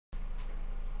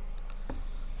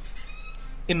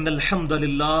إن الحمد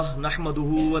لله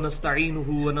نحمده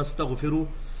ونستعينه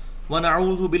ونستغفره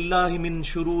ونعوذ بالله من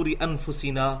شرور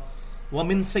أنفسنا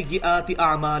ومن سيئات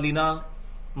أعمالنا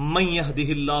من يهده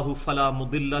الله فلا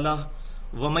مضل له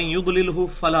ومن يضلله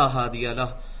فلا هادي له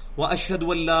وأشهد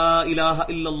أن لا إله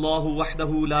إلا الله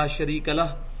وحده لا شريك له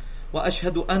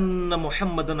وأشهد أن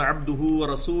محمدا عبده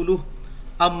ورسوله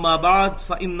أما بعد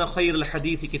فإن خير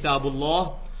الحديث كتاب الله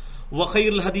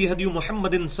وخير الهدي هدي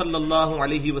محمد صلى الله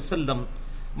عليه وسلم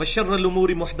وشر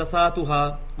الأمور محدثاتها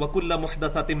وكل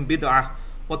محدثة بدعة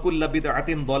وكل بدعة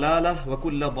ضلالة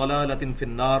وكل ضلالة في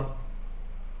النار.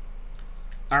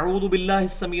 أعوذ بالله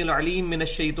السميع العليم من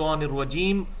الشيطان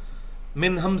الرجيم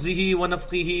من همزه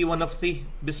ونفخه ونفثه.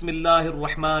 بسم الله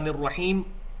الرحمن الرحيم.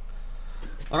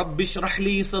 رب اشرح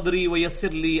لي صدري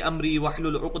ويسر لي أمري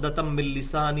واحلل عقدة من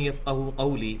لساني يفقهوا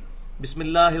قولي. بسم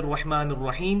الله الرحمن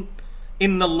الرحيم.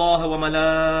 إن الله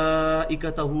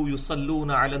وملائكته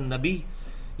يصلون على النبي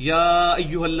يا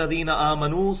أيها الذين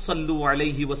آمنوا صلوا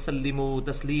عليه وسلموا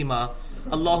تسليما.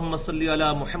 اللهم صل على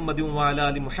محمد وعلى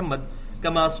آل محمد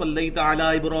كما صليت على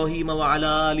إبراهيم وعلى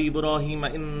آل إبراهيم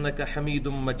إنك حميد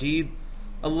مجيد.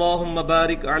 اللهم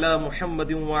بارك على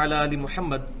محمد وعلى آل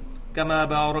محمد كما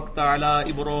باركت على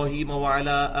إبراهيم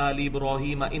وعلى آل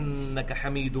إبراهيم إنك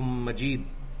حميد مجيد.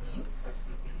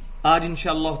 آج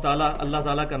انشاءاللہ تعالی اللہ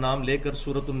تعالیٰ کا نام لے کر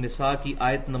سورۃ النساء کی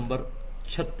آیت نمبر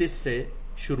 36 سے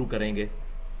شروع کریں گے،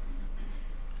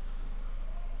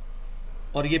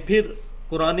 اور یہ پھر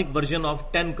قرآنک ورژن آف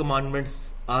 10 کمانڈمنٹس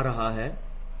آ رہا ہے،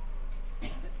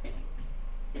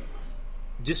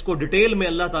 جس کو ڈیٹیل میں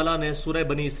اللہ تعالیٰ نے سورہ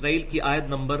بنی اسرائیل کی آیت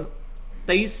نمبر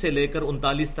 23 سے لے کر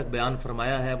 39 تک بیان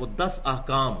فرمایا ہے. وہ 10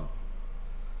 احکام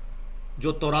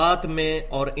جو تورات میں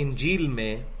اور انجیل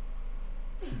میں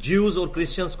جیوز اور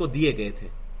کرسچنز کو دیے گئے تھے،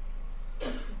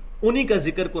 انہی کا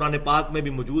ذکر قرآن پاک میں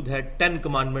بھی موجود ہے 10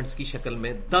 کمانڈمنٹس کی شکل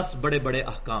میں. 10 بڑے بڑے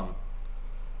احکام،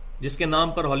 جس کے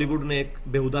نام پر ہالی ووڈ نے ایک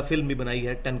بیہودہ فلم بھی بنائی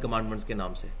ہے 10 کمانڈمنٹس کے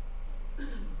نام سے.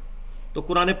 تو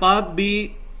قرآن پاک بھی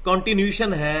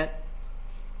کنٹینیوشن ہے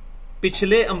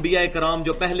پچھلے انبیاء کرام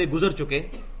جو پہلے گزر چکے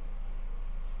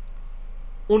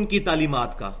ان کی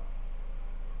تعلیمات کا.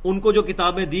 ان کو جو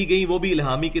کتابیں دی گئیں وہ بھی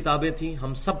الہامی کتابیں تھیں.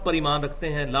 ہم سب پر ایمان رکھتے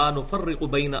ہیں، لا نفرق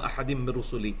بین احد من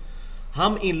رسلی.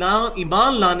 ہم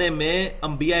ایمان لانے میں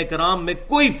انبیاء کرام میں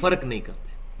کوئی فرق نہیں کرتے.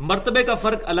 مرتبے کا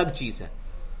فرق الگ چیز ہے،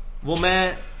 وہ میں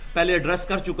پہلے ایڈریس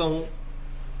کر چکا ہوں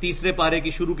 3 پارے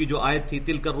کی شروع کی جو آیت تھی،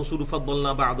 تلک الرسل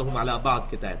فضلنا بعضهم علی بعض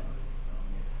کے تحت.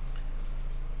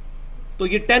 تو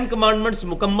یہ 10 کمانڈمنٹس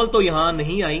مکمل تو یہاں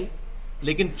نہیں آئیں،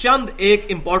 لیکن چند ایک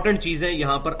امپورٹنٹ چیزیں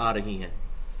یہاں پر آ رہی ہیں.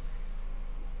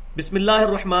 بسم اللہ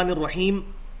الرحمن الرحیم.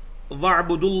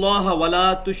 وَاعْبُدُوا اللَّهَ وَلَا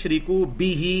تُشْرِكُوا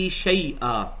بِهِ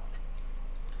شَيْئًا.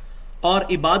 اور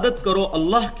عبادت کرو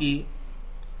اللہ کی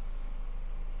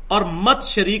اور مت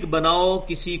شریک بناؤ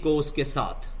کسی کو اس کے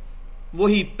ساتھ.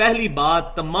 وہی پہلی بات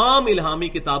تمام الہامی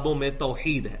کتابوں میں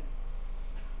توحید ہے.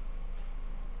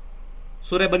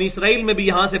 سورہ بنی اسرائیل میں بھی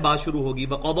یہاں سے بات شروع ہوگی.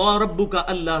 وَقَضَىٰ رَبُّكَ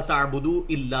أَلَّا تَعْبُدُوا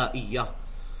إِلَّا إِيَّاهُ.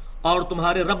 اور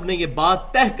تمہارے رب نے یہ بات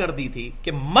طے کر دی تھی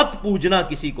کہ مت پوجنا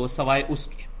کسی کو سوائے اس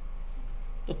کے.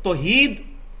 تو توحید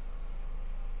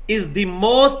از دی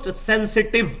موسٹ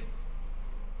سینسٹیو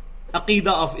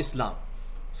عقیدہ آف اسلام.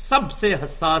 سب سے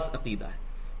حساس عقیدہ ہے،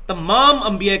 تمام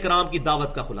انبیاء کرام کی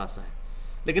دعوت کا خلاصہ ہے.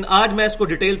 لیکن آج میں اس کو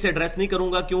ڈیٹیل سے ایڈریس نہیں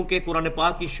کروں گا، کیونکہ قرآن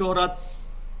پاک کی شہرت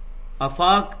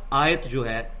آفاق آیت جو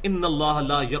ہے، ان اللہ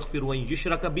لا یغفر ان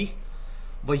یشرک بہ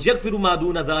ویغفر ما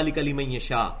دون ذلک لمن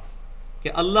یشاء، کہ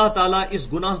اللہ تعالیٰ اس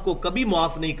گناہ کو کبھی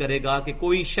معاف نہیں کرے گا کہ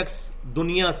کوئی شخص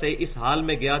دنیا سے اس حال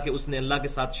میں گیا کہ اس نے اللہ کے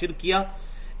ساتھ شرک کیا.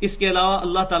 اس کے علاوہ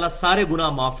اللہ تعالیٰ سارے گناہ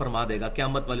معاف فرما دے گا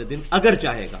قیامت والے دن اگر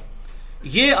چاہے گا.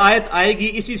 یہ آیت آئے گی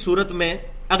اسی صورت میں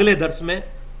اگلے درس میں،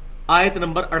 آیت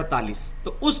نمبر 48. تو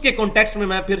اس کے کانٹیکسٹ میں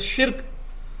میں پھر شرک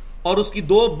اور اس کی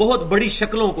 2 بہت بڑی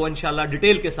شکلوں کو انشاءاللہ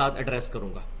ڈیٹیل کے ساتھ ایڈریس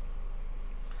کروں گا.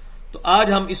 تو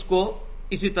آج ہم اس کو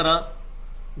اسی طرح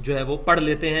جو ہے وہ پڑھ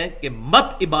لیتے ہیں کہ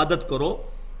مت عبادت کرو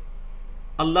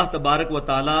اللہ تبارک و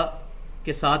تعالی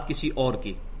کے ساتھ کسی اور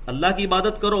کی. اللہ کی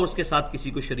عبادت کرو اور اس کے ساتھ کسی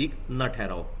کو شریک نہ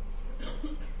ٹھہراؤ.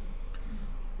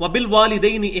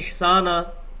 وبالوالدین احسانا.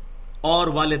 اور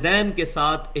والدین کے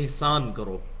ساتھ احسان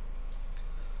کرو.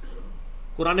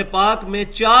 قرآن پاک میں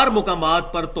 4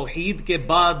 مقامات پر توحید کے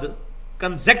بعد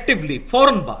کنزیکٹیولی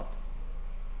فوراً بعد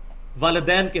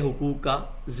والدین کے حقوق کا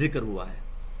ذکر ہوا ہے.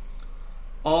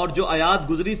 اور جو آیات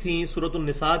گزری تھیں سورۃ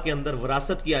النساء کے اندر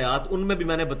وراثت کی آیات، ان میں بھی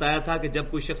میں نے بتایا تھا کہ جب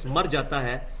کوئی شخص مر جاتا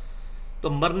ہے تو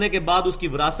مرنے کے بعد اس کی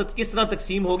وراثت کس طرح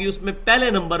تقسیم ہوگی. اس میں پہلے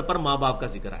نمبر پر ماں باپ کا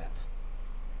ذکر آیا تھا،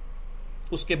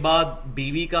 اس کے بعد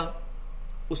بیوی کا،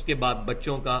 اس کے بعد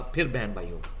بچوں کا، پھر بہن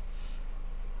بھائیوں کا.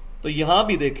 تو یہاں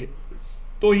بھی دیکھیں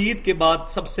توحید کے بعد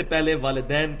سب سے پہلے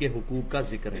والدین کے حقوق کا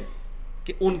ذکر ہے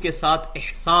کہ ان کے ساتھ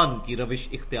احسان کی روش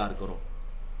اختیار کرو،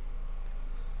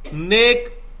 نیک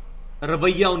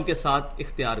رویہ ان کے ساتھ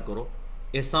اختیار کرو۔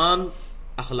 احسان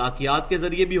اخلاقیات کے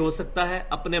ذریعے بھی ہو سکتا ہے،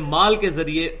 اپنے مال کے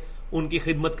ذریعے ان کی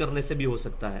خدمت کرنے سے بھی ہو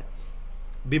سکتا ہے،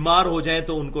 بیمار ہو جائیں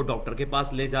تو ان کو ڈاکٹر کے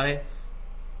پاس لے جائیں،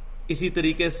 اسی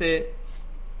طریقے سے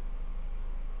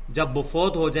جب وہ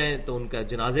فوت ہو جائیں تو ان کا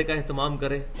جنازے کا اہتمام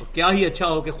کرے۔ اور کیا ہی اچھا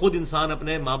ہو کہ خود انسان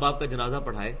اپنے ماں باپ کا جنازہ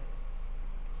پڑھائے،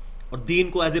 اور دین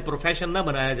کو ایز اے پروفیشن نہ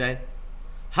بنایا جائے۔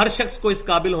 ہر شخص کو اس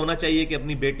قابل ہونا چاہیے کہ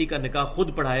اپنی بیٹی کا نکاح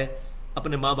خود پڑھائے،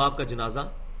 اپنے ماں باپ کا جنازہ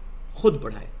خود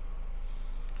پڑھائے۔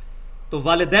 تو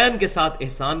والدین کے ساتھ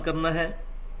احسان کرنا ہے۔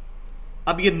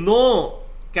 اب یہ 9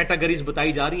 کیٹیگریز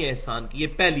بتائی جا رہی ہیں احسان کی۔ یہ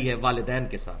پہلی ہے والدین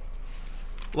کے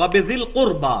ساتھ، وَبِذِي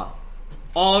الْقُرْبَى،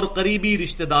 اور قریبی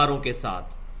رشتہ داروں کے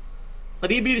ساتھ۔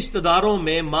 قریبی رشتہ داروں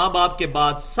میں ماں باپ کے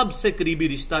بعد سب سے قریبی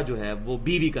رشتہ جو ہے وہ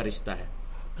بیوی کا رشتہ ہے،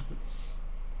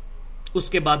 اس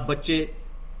کے بعد بچے،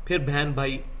 پھر بہن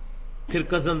بھائی، پھر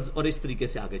کزنز، اور اس طریقے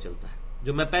سے آگے چلتا ہے،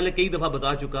 جو میں پہلے کئی دفعہ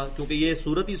بتا چکا۔ کیونکہ یہ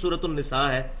سورت ہی سورت النساء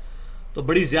ہے تو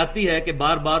بڑی زیادتی ہے کہ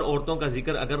بار بار عورتوں کا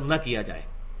ذکر اگر نہ کیا جائے۔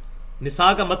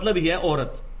 نساء کا مطلب ہی ہے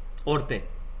عورت، عورتیں۔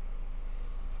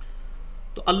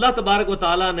 تو اللہ تبارک و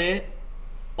تعالی نے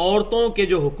عورتوں کے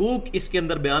جو حقوق اس کے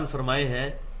اندر بیان فرمائے ہیں،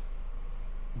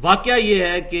 واقعہ یہ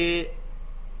ہے کہ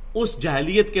اس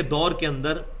جاہلیت کے دور کے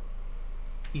اندر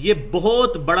یہ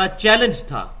بہت بڑا چیلنج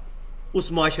تھا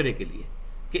اس معاشرے کے لیے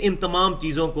کہ ان تمام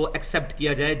چیزوں کو ایکسپٹ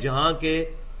کیا جائے، جہاں کہ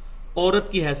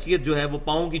عورت کی حیثیت جو ہے وہ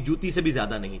پاؤں کی جوتی سے بھی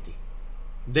زیادہ نہیں تھی۔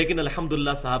 لیکن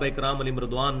الحمدللہ صحابہ کرام علیہم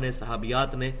رضوان نے،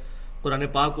 صحابیات نے قرآن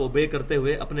پاک کو اوبے کرتے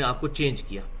ہوئے اپنے آپ کو چینج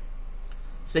کیا۔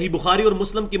 صحیح بخاری اور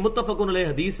مسلم کی متفق علیہ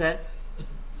حدیث ہے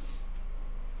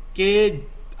کہ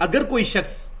اگر کوئی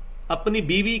شخص اپنی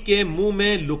بیوی کے منہ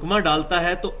میں لقمہ ڈالتا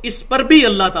ہے تو اس پر بھی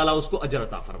اللہ تعالیٰ اس کو اجر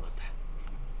عطا فرماتا ہے۔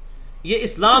 یہ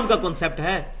اسلام کا کنسپٹ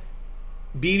ہے،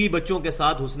 بیوی بچوں کے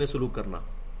ساتھ حسن سلوک کرنا۔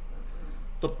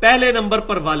 تو پہلے نمبر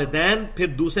پر والدین، پھر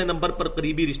دوسرے نمبر پر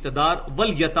قریبی رشتہ دار،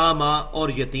 والیتاما، اور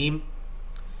یتیم۔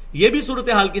 یہ بھی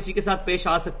صورتحال کسی کے ساتھ پیش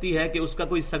آ سکتی ہے کہ اس کا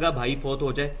کوئی سگا بھائی فوت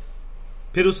ہو جائے،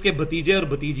 پھر اس کے بھتیجے اور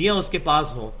بھتیجیاں اس کے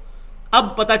پاس ہوں۔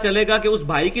 اب پتہ چلے گا کہ اس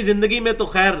بھائی کی زندگی میں تو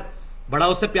خیر بڑا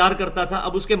اسے پیار کرتا تھا،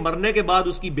 اب اس کے مرنے کے بعد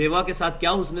اس کی بیوہ کے ساتھ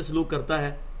کیا حسن سلوک کرتا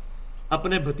ہے،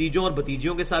 اپنے بھتیجوں اور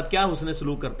بھتیجیوں کے ساتھ کیا حسن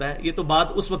سلوک کرتا ہے، یہ تو بات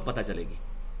اس وقت پتہ چلے گی۔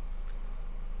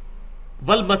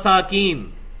 والمساکین،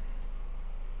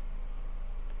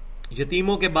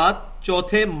 یتیموں کے بعد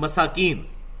چوتھے مساکین،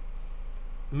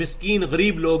 مسکین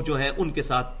غریب لوگ جو ہیں ان کے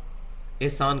ساتھ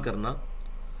احسان کرنا۔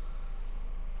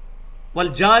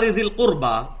 والجار ذی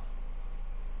القربى،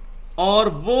 اور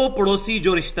وہ پڑوسی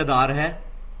جو رشتہ دار ہے،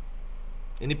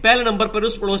 یعنی پہلے نمبر پر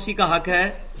اس پڑوسی کا حق ہے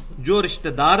جو رشتہ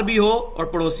دار بھی ہو اور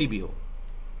پڑوسی بھی ہو۔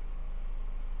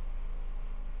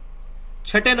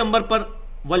 چھٹے نمبر پر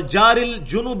والجار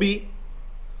الجنوبی،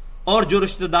 اور جو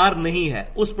رشتہ دار نہیں ہے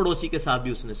اس پڑوسی کے ساتھ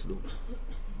بھی اس نے سلوک۔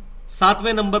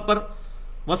 ساتویں نمبر پر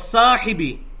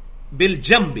والصاحبی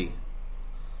بالجنبی،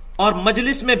 اور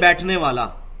مجلس میں بیٹھنے والا،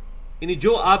 یعنی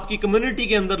جو آپ کی کمیونٹی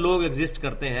کے اندر لوگ ایگزسٹ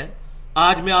کرتے ہیں۔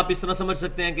 آج میں آپ اس طرح سمجھ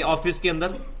سکتے ہیں کہ آفس کے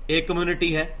اندر ایک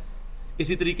کمیونٹی ہے،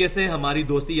 اسی طریقے سے ہماری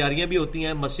دوستی یاریاں بھی ہوتی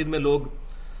ہیں، مسجد میں لوگ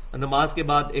نماز کے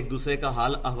بعد ایک دوسرے کا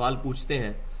حال احوال پوچھتے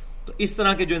ہیں۔ تو اس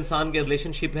طرح کے جو انسان کے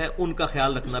ریلیشن شپ ہیں ان کا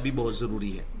خیال رکھنا بھی بہت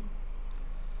ضروری ہے۔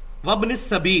 وابن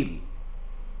السبیل،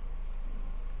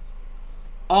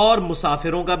 اور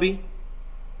مسافروں کا بھی۔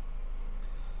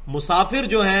 مسافر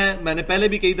جو ہیں، میں نے پہلے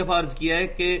بھی کئی دفعہ عرض کیا ہے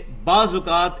کہ بعض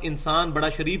اوقات انسان بڑا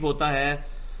شریف ہوتا ہے،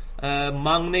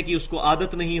 مانگنے کی اس کو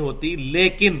عادت نہیں ہوتی،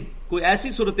 لیکن کوئی ایسی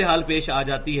صورتحال پیش آ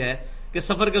جاتی ہے کہ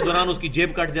سفر کے دوران اس کی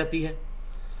جیب کٹ جاتی ہے۔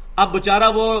 اب بیچارہ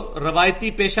وہ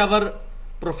روایتی پیشہ ور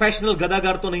پروفیشنل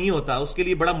گداگر تو نہیں ہوتا، اس کے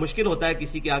لیے بڑا مشکل ہوتا ہے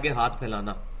کسی کے آگے ہاتھ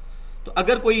پھیلانا۔ تو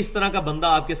اگر کوئی اس طرح کا بندہ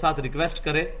آپ کے ساتھ ریکویسٹ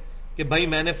کرے کہ بھائی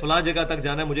میں نے فلاں جگہ تک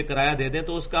جانا ہے، مجھے کرایہ دے دیں،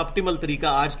 تو اس کا آپٹیمل طریقہ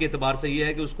آج کے اعتبار سے یہ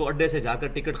ہے کہ اس کو اڈے سے جا کر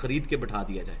ٹکٹ خرید کے بٹھا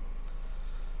دیا جائے،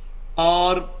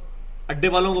 اور اڈے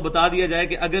والوں کو بتا دیا جائے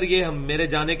کہ اگر یہ ہم میرے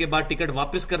جانے کے بعد ٹکٹ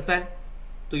واپس کرتا ہے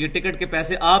تو یہ ٹکٹ کے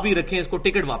پیسے آپ ہی رکھیں، اس کو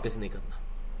ٹکٹ واپس نہیں کرنا۔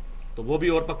 تو وہ بھی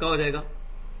اور پکا ہو جائے گا،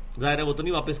 ظاہر ہے وہ تو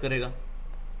نہیں واپس کرے گا۔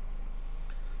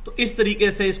 تو اس طریقے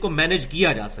سے اس کو مینج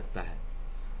کیا جا سکتا ہے۔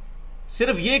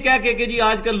 صرف یہ کہہ کے کہ جی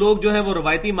آج کل لوگ جو ہے وہ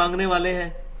روایتی مانگنے والے ہیں،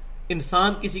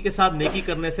 انسان کسی کے ساتھ نیکی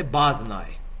کرنے سے باز نہ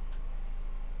آئے،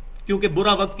 کیونکہ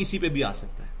برا وقت کسی پہ بھی آ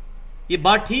سکتا ہے۔ یہ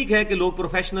بات ٹھیک ہے کہ لوگ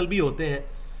پروفیشنل بھی ہوتے ہیں،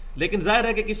 لیکن ظاہر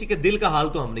ہے کہ کسی کے دل کا حال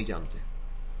تو ہم نہیں جانتے۔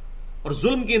 اور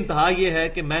ظلم کی انتہا یہ ہے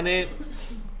کہ میں نے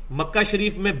مکہ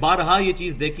شریف میں بارہا یہ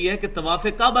چیز دیکھی ہے کہ طواف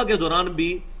کعبہ کے دوران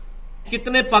بھی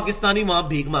کتنے پاکستانی وہاں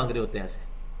بھیک مانگ رہے ہوتے ہیں ایسے،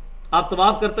 آپ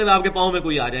طواف کرتے ہوئے آپ کے پاؤں میں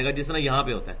کوئی آ جائے گا جس طرح یہاں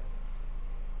پہ ہوتا ہے،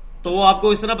 تو وہ آپ کو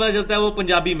اس طرح پتا چلتا ہے وہ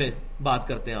پنجابی میں بات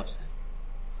کرتے ہیں آپ سے،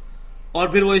 اور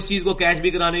پھر وہ اس چیز کو کیچ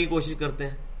بھی کرانے کی کوشش کرتے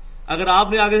ہیں. اگر آپ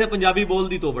نے آگے سے پنجابی بول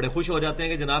دی تو بڑے خوش ہو جاتے ہیں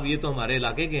کہ جناب یہ تو ہمارے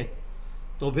علاقے کے ہیں،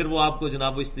 تو پھر وہ آپ کو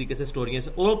جناب اس طریقے سے سٹوریاں سے،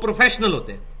 وہ پروفیشنل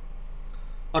ہوتے ہیں.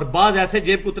 اور بعض ایسے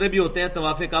جیب کترے بھی ہوتے ہیں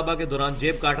طواف کعبہ کے دوران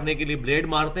جیب کاٹنے کے لیے بلیڈ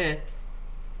مارتے ہیں،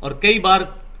 اور کئی بار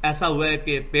ایسا ہوا ہے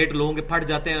کہ پیٹ لوگوں کے پھٹ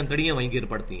جاتے ہیں، انتڑیاں وہیں گر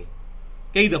پڑتی ہیں،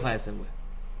 کئی دفعہ ایسے ہوا ہے.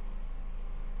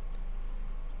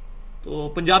 تو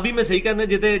پنجابی میں صحیح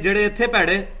کہتے ہیں جڑے اتھے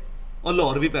پیڑے اور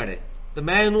لاہور بھی پیڑے، تو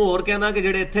میں انہوں اور کہنا کہ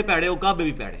جڑے اتھے پیڑے وہ کعبے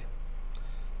بھی پیڑے.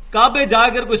 کعبے جا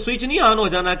کر کوئی سوئچ نہیں آن ہو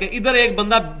جانا کہ ادھر ایک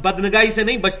بندہ بدنگاہی سے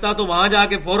نہیں بچتا تو وہاں جا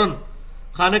کے فوراً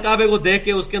خانہ کعبے کو دیکھ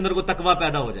کے اس کے اندر کوئی تقوی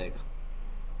پیدا ہو جائے گا.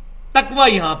 تقوی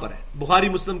یہاں پر ہے. بخاری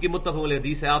مسلم کی متفق علیہ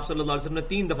حدیث ہے، آپ صلی اللہ علیہ وسلم نے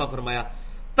 3 دفعہ فرمایا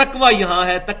تقوی یہاں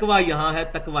ہے، تقوی یہاں ہے،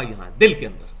 تقوی یہاں ہے. دل کے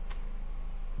اندر،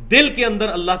 دل کے اندر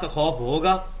اللہ کا خوف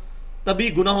ہوگا تبھی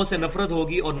گناہوں سے نفرت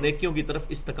ہوگی اور نیکیوں کی طرف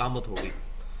استقامت ہوگی.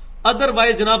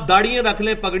 ادروائز جناب داڑیاں رکھ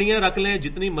لیں، پگڑیاں رکھ لیں،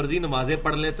 جتنی مرضی نمازیں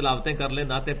پڑھ لیں، تلاوتیں کر لیں،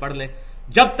 نعتیں پڑھ لیں،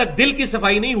 جب تک دل کی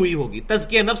صفائی نہیں ہوئی ہوگی،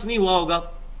 تزکیہ نفس نہیں ہوا ہوگا،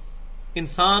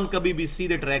 انسان کبھی بھی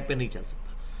سیدھے ٹریک پہ نہیں چل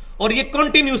سکتا. اور یہ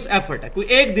کنٹینیوس ایفرٹ ہے، کوئی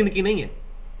ایک دن کی نہیں ہے،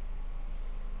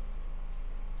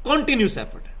 کنٹینیوس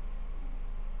ایفرٹ ہے.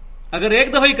 اگر ایک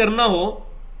دفعہ ہی کرنا ہو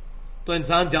تو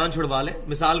انسان جان چھڑوا لے.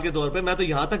 مثال کے طور پہ میں تو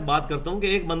یہاں تک بات کرتا ہوں کہ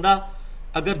ایک بندہ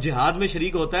اگر جہاد میں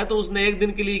شریک ہوتا ہے تو اس نے ایک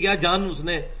دن کے لیے کیا جان اس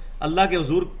نے اللہ کے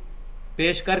حضور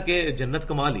پیش کر کے جنت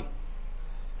کما لی.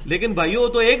 لیکن بھائیو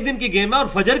تو ایک دن کی گیم ہے، اور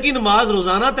فجر کی نماز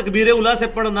روزانہ تکبیر اولیٰ سے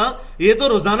پڑھنا یہ تو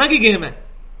روزانہ کی گیم ہے،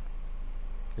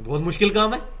 بہت مشکل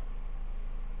کام ہے.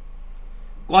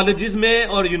 کالجز میں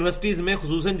اور یونیورسٹیز میں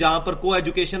خصوصاً جہاں پر کو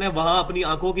ایجوکیشن ہے وہاں اپنی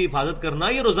آنکھوں کی حفاظت کرنا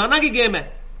یہ روزانہ کی گیم ہے.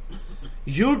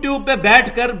 یوٹیوب پہ بیٹھ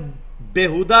کر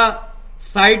بیہودہ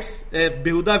سائٹس،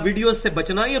 بیہودہ ویڈیوز سے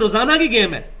بچنا یہ روزانہ کی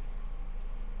گیم ہے.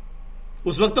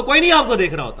 اس وقت تو کوئی نہیں آپ کو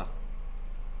دیکھ رہا ہوتا،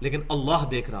 لیکن اللہ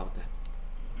دیکھ رہا ہوتا ہے.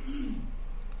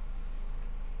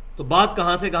 تو بات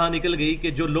کہاں سے کہاں نکل گئی کہ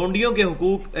جو لونڈیوں کے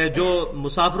حقوق، جو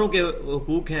مسافروں کے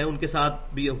حقوق ہیں ان کے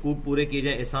ساتھ بھی حقوق پورے کیے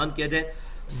جائیں، احسان کیا جائے.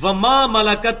 وما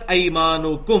ملکت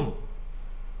ایمانکم،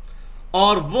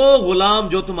 اور وہ غلام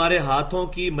جو تمہارے ہاتھوں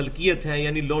کی ملکیت ہیں،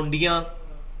 یعنی لونڈیاں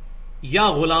یا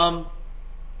غلام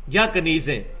یا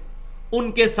کنیزیں،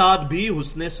 ان کے ساتھ بھی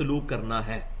حسن سلوک کرنا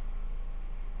ہے.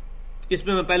 اس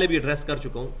میں پہلے بھی ایڈریس کر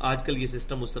چکا ہوں، آج کل یہ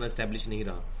سسٹم اس طرح اسٹیبلش نہیں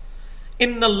رہا.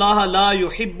 ان اللہ لا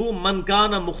يحب من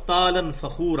کان مختالا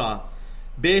فخورا،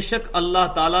 بے شک اللہ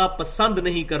تعالی پسند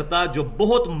نہیں کرتا جو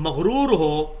بہت مغرور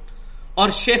ہو اور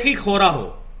شیخی خورا ہو.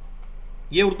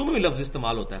 یہ اردو میں بھی لفظ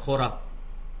استعمال ہوتا ہے، خورا.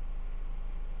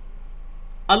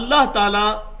 اللہ تعالی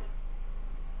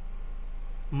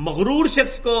مغرور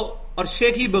شخص کو اور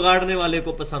شیخی بگاڑنے والے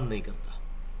کو پسند نہیں کرتا.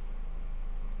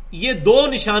 یہ 2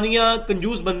 نشانیاں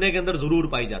کنجوس بندے کے اندر ضرور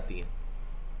پائی جاتی ہیں.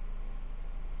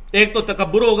 ایک تو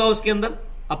تکبر ہوگا اس کے اندر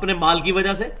اپنے مال کی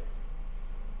وجہ سے،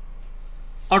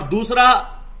 اور دوسرا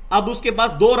اب اس کے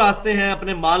پاس 2 راستے ہیں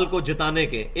اپنے مال کو جتانے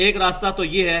کے. ایک راستہ تو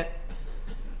یہ ہے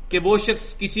کہ وہ شخص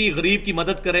کسی غریب کی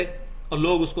مدد کرے اور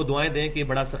لوگ اس کو دعائیں دیں کہ یہ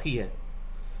بڑا سخی ہے،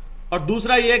 اور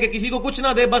دوسرا یہ ہے کہ کسی کو کچھ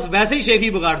نہ دے، بس ویسے ہی شیخی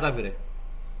بگاڑتا پھرے.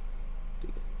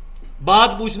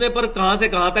 بات پوچھنے پر کہاں سے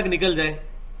کہاں تک نکل جائے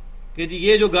کہ جی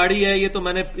یہ جو گاڑی ہے یہ تو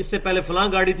میں نے اس سے پہلے فلاں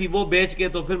گاڑی تھی وہ بیچ کے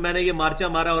تو پھر میں نے یہ مارچا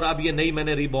مارا اور اب یہ نئی میں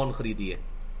نے ریبون خریدی ہے.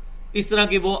 اس طرح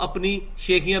کی وہ اپنی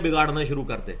شیخیاں بگاڑنا شروع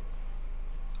کرتے.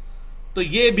 تو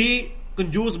یہ بھی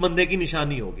کنجوس بندے کی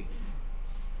نشانی ہوگی.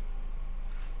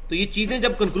 تو یہ چیزیں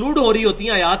جب کنکلوڈ ہو رہی ہوتی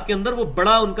ہیں آیات کے اندر، وہ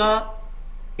بڑا ان کا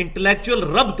انٹلیکچوئل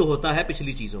ربط ہوتا ہے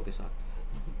پچھلی چیزوں کے ساتھ.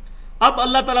 اب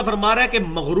اللہ تعالیٰ فرما رہا ہے کہ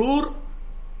مغرور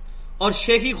اور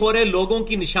شیخی خورے لوگوں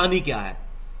کی نشانی کیا ہے،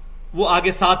 وہ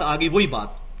آگے ساتھ آگئی وہی بات.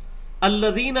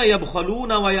 الذین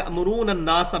یبخلون ویأمرون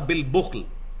الناس بالبخل،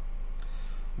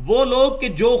 وہ لوگ کہ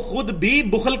جو خود بھی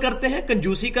بخل کرتے ہیں،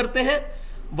 کنجوسی کرتے ہیں،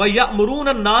 ویأمرون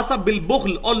الناس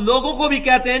بالبخل، اور لوگوں کو بھی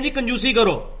کہتے ہیں جی کنجوسی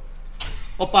کرو.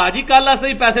 اور پاجی کالا سے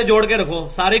ہی پیسے جوڑ کے رکھو،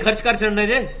 سارے خرچ کر چڑھنے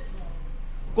جے،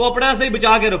 کوپڑا سے ہی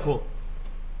بچا کے رکھو.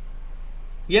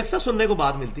 یہ اکثر سننے کو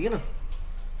بات ملتی ہے نا.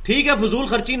 ٹھیک ہے فضول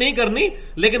خرچی نہیں کرنی،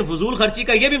 لیکن فضول خرچی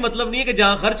کا یہ بھی مطلب نہیں ہے کہ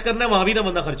جہاں خرچ کرنا ہے وہاں بھی نہ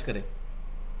بندہ خرچ کرے.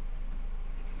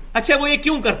 اچھا وہ یہ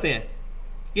کیوں کرتے ہیں؟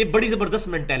 یہ بڑی زبردست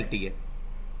مینٹیلٹی ہے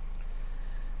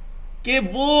کہ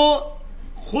وہ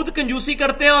خود کنجوسی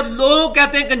کرتے ہیں اور لوگ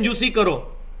کہتے ہیں کنجوسی کرو.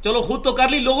 چلو خود تو کر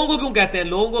لی، لوگوں کو کیوں کہتے ہیں؟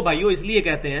 لوگوں کو بھائیو اس لیے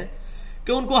کہتے ہیں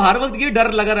کہ ان کو ہر وقت یہ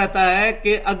ڈر لگا رہتا ہے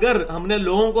کہ اگر ہم نے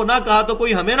لوگوں کو نہ کہا تو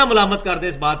کوئی ہمیں نہ ملامت کر دے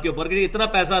اس بات کے اوپر کہ اتنا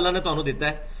پیسہ اللہ نے تمہیں دیتا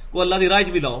ہے، کوئی اللہ دی راہ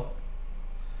بھی لاؤ.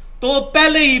 تو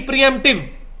پہلے ہی پریمپٹیو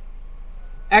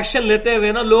ایکشن لیتے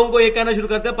ہوئے نا لوگوں کو یہ کہنا شروع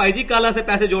کرتے ہیں بھائی جی کالا سے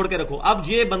پیسے جوڑ کے رکھو. اب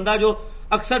یہ بندہ جو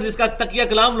اکثر جس کا تقیہ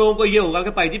کلام لوگوں کو یہ ہوگا کہ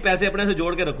بھائی جی پیسے اپنے سے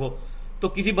جوڑ کے رکھو, تو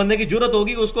کسی بندے کی جرت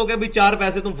ہوگی اس کو کہ بھی 4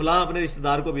 پیسے تم فلاں اپنے رشتہ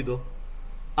دار کو بھی دو.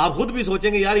 آپ خود بھی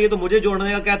سوچیں گے یار یہ تو مجھے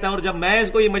جوڑنے کا کہتا ہے, اور جب میں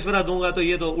اس کو یہ مشورہ دوں گا تو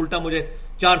یہ تو الٹا مجھے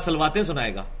 4 سلواتیں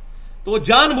سنائے گا. تو وہ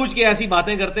جان بوجھ کے ایسی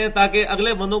باتیں کرتے ہیں تاکہ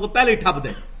اگلے بندوں کو پہلے ہی ٹھپ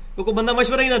دیں, کیونکہ بندہ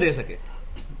مشورہ ہی نہ دے سکے.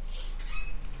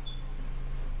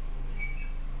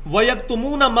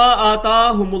 وَيَكْتُمُونَ مَا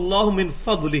آتَاهُمُ اللَّهُ مِنْ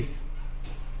فَضْلِهِ,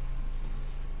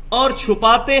 اور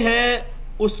چھپاتے ہیں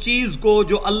اس چیز کو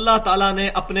جو اللہ تعالیٰ نے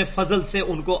اپنے فضل سے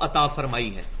ان کو عطا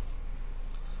فرمائی ہے.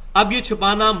 اب یہ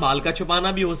چھپانا مال کا چھپانا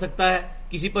بھی ہو سکتا ہے,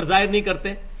 کسی پر ظاہر نہیں کرتے.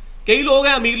 کئی لوگ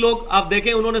ہیں امیر لوگ, آپ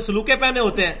دیکھیں انہوں نے سلوکے پہنے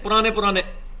ہوتے ہیں پرانے پرانے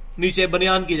نیچے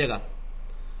بنیان کی جگہ,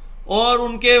 اور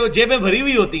ان کے جیبیں بھری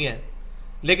ہوئی ہوتی ہیں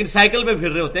لیکن سائیکل پہ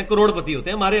پھر رہے ہوتے ہیں, کروڑ پتی ہوتے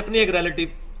ہیں. ہمارے اپنے ایک ریلیٹیو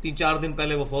 3-4 دن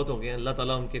پہلے وہ فوت ہو گئے ہیں, اللہ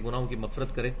تعالیٰ ان کے گناہوں کی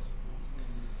مغفرت کرے.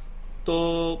 تو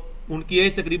ان کی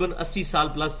ایج تقریباً 80 سال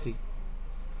پلس تھی.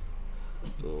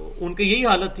 تو ان کی یہی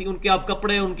حالت تھی, ان کے آپ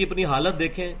کپڑے, ان کی اپنی حالت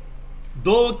دیکھیں.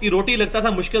 2 وقت کی روٹی لگتا تھا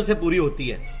مشکل سے پوری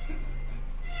ہوتی ہے,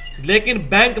 لیکن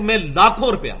بینک میں لاکھوں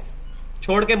روپیہ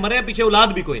چھوڑ کے مرے, پیچھے اولاد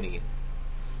بھی کوئی نہیں ہے.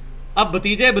 اب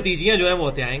بھتیجے بھتیجیاں جو ہیں وہ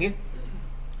ہوتے آئیں گے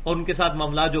اور ان کے ساتھ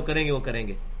معاملات جو کریں گے وہ کریں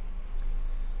گے.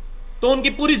 تو ان کی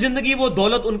پوری زندگی وہ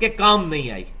دولت ان کے کام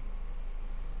نہیں آئی.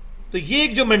 تو یہ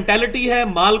ایک جو مینٹالٹی ہے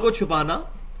مال کو چھپانا,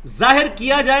 ظاہر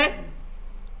کیا جائے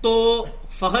تو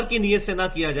فخر کی نیت سے نہ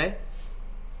کیا جائے.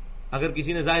 اگر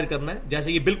کسی نے ظاہر کرنا ہے,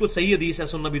 جیسے یہ بالکل صحیح حدیث ہے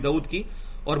سنن نبی داؤد کی,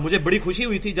 اور مجھے بڑی خوشی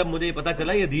ہوئی تھی جب مجھے یہ پتا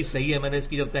چلا یہ حدیث صحیح ہے. میں نے اس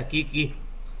کی جب تحقیق کی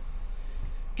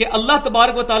کہ اللہ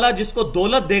تبارک و تعالیٰ جس کو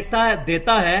دولت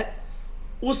دیتا ہے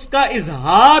اس کا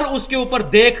اظہار اس کے اوپر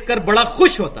دیکھ کر بڑا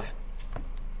خوش ہوتا ہے.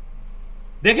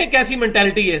 دیکھیں کیسی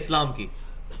مینٹالٹی ہے اسلام کی.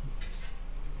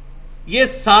 یہ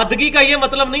سادگی کا یہ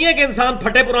مطلب نہیں ہے کہ انسان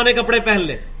پھٹے پرانے کپڑے پہن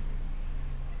لے,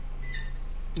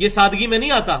 یہ سادگی میں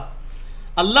نہیں آتا.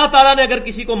 اللہ تعالیٰ نے اگر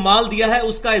کسی کو مال دیا ہے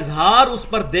اس کا اظہار اس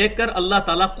پر دیکھ کر اللہ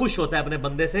تعالیٰ خوش ہوتا ہے اپنے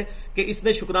بندے سے کہ اس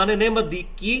نے شکرانے نعمت دی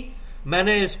کی, میں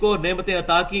نے اس کو نعمتیں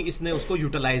عطا کی, اس نے اس کو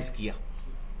یوٹیلائز کیا.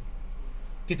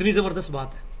 کتنی زبردست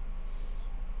بات ہے.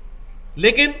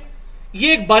 لیکن یہ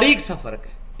ایک باریک سا فرق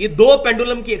ہے. یہ 2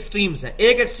 پینڈولم کی ایکسٹریمز ہیں.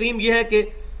 ایک ایکسٹریم یہ ہے کہ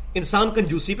انسان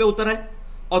کنجوسی پہ اتر ہے,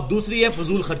 اور دوسری ہے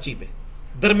فضول خرچی پہ.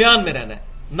 درمیان میں رہنا ہے,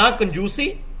 نہ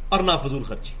کنجوسی اور نہ فضول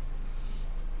خرچی.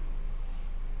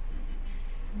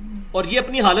 اور یہ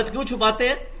اپنی حالت کیوں چھپاتے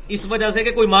ہیں؟ اس وجہ سے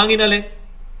کہ کوئی مانگ ہی نہ لے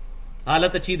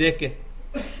حالت اچھی دیکھ کے.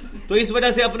 تو اس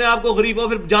وجہ سے اپنے آپ کو غریب ہو,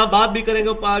 پھر جہاں بات بھی کریں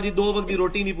گے پا جی 2 وقت کی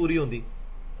روٹی نہیں پوری ہوتی,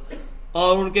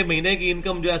 اور ان کے مہینے کی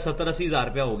انکم جو ہے 70-80 ہزار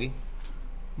روپیہ ہوگی,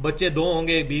 بچے 2 ہوں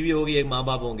گے, ایک بیوی ہوگی, ایک ماں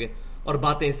باپ ہوں گے, اور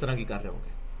باتیں اس طرح کی کر رہے ہوں گے.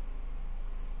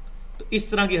 تو اس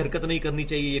طرح کی حرکت نہیں کرنی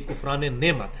چاہیے, یہ کفران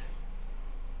نعمت ہے.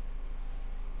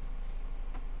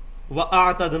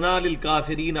 وَأَعْتَدْنَا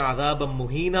لِلْكَافِرِينَ عَذَابًا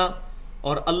مُهِينًا,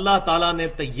 اور اللہ تعالیٰ نے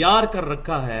تیار کر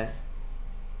رکھا ہے,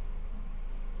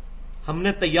 ہم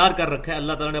نے تیار کر رکھا ہے,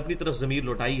 اللہ تعالیٰ نے اپنی طرف ضمیر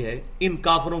لوٹائی ہے, ان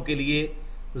کافروں کے لیے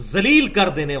ذلیل کر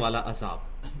دینے والا عذاب.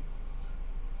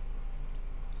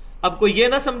 اب کوئی یہ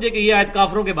نہ سمجھے کہ یہ آیت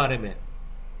کافروں کے بارے میں ہے.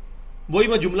 وہی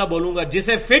میں جملہ بولوں گا,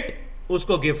 جسے فٹ اس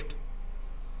کو گفٹ.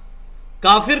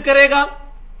 کافر کرے گا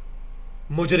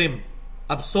مجرم.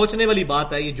 اب سوچنے والی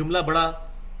بات ہے, یہ جملہ بڑا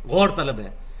غور طلب ہے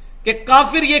کہ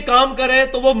کافر یہ کام کرے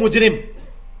تو وہ مجرم,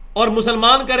 اور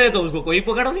مسلمان کرے تو اس کو کوئی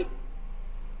پکڑ نہیں.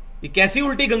 یہ کیسی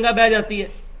الٹی گنگا بہ جاتی ہے.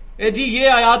 اے جی یہ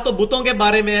آیات تو بتوں کے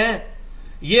بارے میں ہے,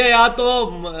 یہ آیات تو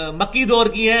مکی دور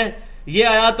کی ہیں, یہ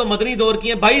آیات تو مدنی دور کی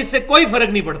ہیں. بھائی اس سے کوئی فرق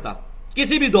نہیں پڑتا,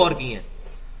 کسی بھی دور کی ہیں.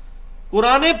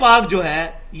 قرآن پاک جو ہے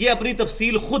یہ اپنی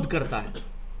تفصیل خود کرتا ہے.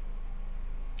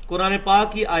 قرآن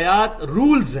پاک کی آیات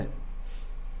رولز ہیں,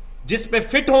 جس پہ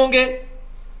فٹ ہوں گے,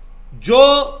 جو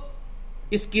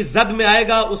اس کی زد میں آئے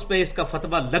گا اس پہ اس کا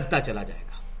فتویٰ لگتا چلا جائے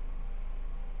گا.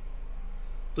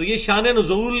 تو یہ شان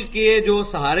نزول کے جو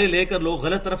سہارے لے کر لوگ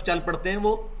غلط طرف چل پڑتے ہیں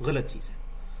وہ غلط چیز ہے.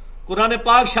 قرآن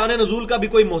پاک شان نزول کا بھی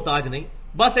کوئی محتاج نہیں,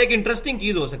 بس ایک انٹرسٹنگ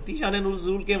چیز ہو سکتی ہے شان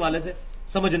نزول کے حوالے سے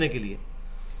سمجھنے کے لیے.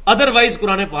 ادروائز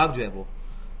قرآن پاک جو ہے وہ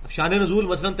شان نزول,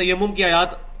 مثلا تیمم کی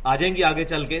آیات آ جائیں گی آگے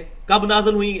چل کے. کب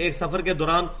نازل ہوئی؟ ایک سفر کے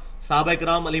دوران صحابہ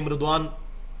کرام علیہم رضوان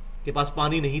کے پاس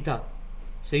پانی نہیں تھا,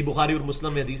 صحیح بخاری اور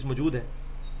مسلم میں حدیث موجود ہے.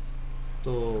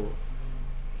 تو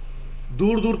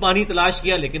دور دور پانی تلاش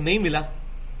کیا لیکن نہیں ملا,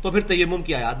 تو پھر تیمم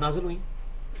کی آیات نازل ہوئی.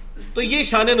 تو یہ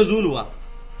شان نزول ہوا.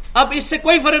 اب اس سے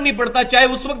کوئی فرق نہیں پڑتا چاہے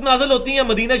اس وقت نازل ہوتی ہیں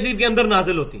مدینہ شریف کے اندر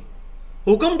نازل ہوتی,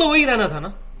 حکم تو وہی رہنا تھا نا.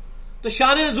 تو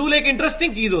شان نزول ایک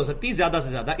انٹرسٹنگ چیز ہو سکتی زیادہ سے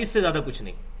زیادہ, اس سے زیادہ کچھ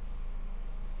نہیں.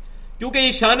 کیونکہ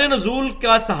یہ شان نزول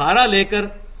کا سہارا لے کر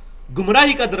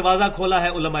گمراہی کا دروازہ کھولا ہے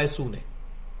علماء سو نے.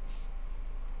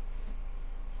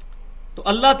 تو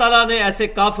اللہ تعالیٰ نے ایسے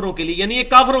کافروں کے لیے، یعنی یہ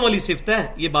کافروں والی صفت ہے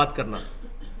یہ بات کرنا.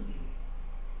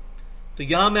 تو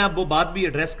یہاں میں اب وہ بات بھی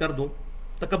ایڈریس کر دوں،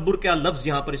 تکبر کیا لفظ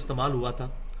یہاں پر استعمال ہوا تھا،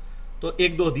 تو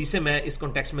ایک دو حدیثیں میں اس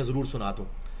کانٹیکسٹ میں ضرور سنا دوں.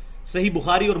 صحیح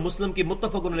بخاری اور مسلم کی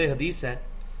متفق علیہ حدیث ہے،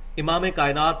 امام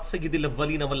کائنات سید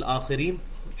الاولین والآخرین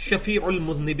شفیع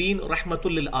المذنبین رحمت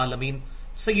للعالمین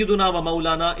سیدنا و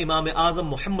مولانا امام اعظم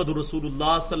محمد رسول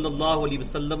اللہ صلی اللہ علیہ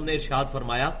وسلم نے ارشاد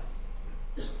فرمایا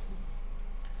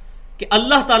کہ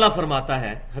اللہ تعالیٰ فرماتا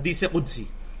ہے حدیث قدسی،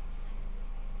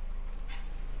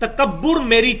 تکبر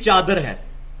میری چادر ہے،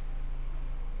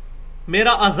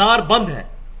 میرا آزار بند ہے،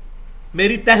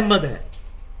 میری تہمد ہے.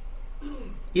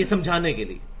 یہ سمجھانے کے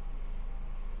لیے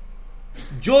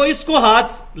جو اس کو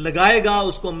ہاتھ لگائے گا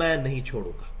اس کو میں نہیں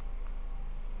چھوڑوں گا.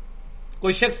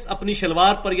 کوئی شخص اپنی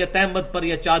شلوار پر یا تہمد پر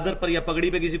یا چادر پر یا پگڑی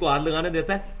پہ کسی کو ہاتھ لگانے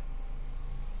دیتا ہے،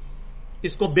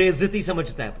 اس کو بے عزتی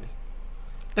سمجھتا ہے اپنی.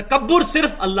 تکبر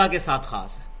صرف اللہ کے ساتھ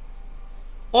خاص ہے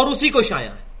اور اسی کو شایع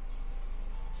ہے،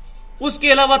 اس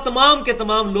کے علاوہ تمام کے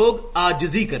تمام لوگ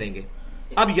عاجزی کریں گے.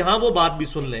 اب یہاں وہ بات بھی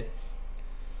سن لیں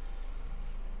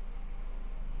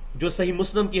جو صحیح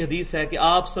مسلم کی حدیث ہے کہ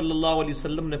آپ صلی اللہ علیہ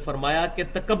وسلم نے فرمایا کہ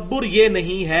تکبر یہ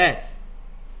نہیں ہے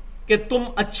کہ تم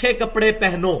اچھے کپڑے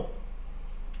پہنو،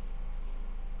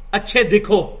 اچھے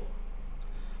دکھو،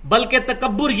 بلکہ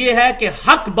تکبر یہ ہے کہ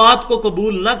حق بات کو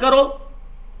قبول نہ کرو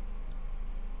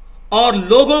اور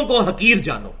لوگوں کو حقیر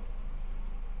جانو.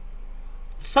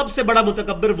 سب سے بڑا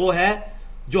متکبر وہ ہے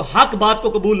جو حق بات کو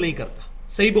قبول نہیں کرتا.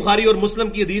 صحیح بخاری اور مسلم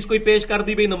کی حدیث کوئی پیش کر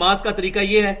دی، بھئی نماز کا طریقہ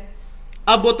یہ ہے،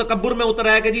 اب وہ تکبر میں اتر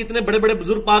آیا کہ جی اتنے بڑے بڑے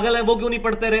بزرگ پاگل ہیں، وہ کیوں نہیں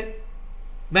پڑھتے رہے،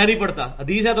 میں نہیں پڑھتا،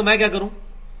 حدیث ہے تو میں کیا کروں،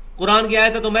 قرآن کی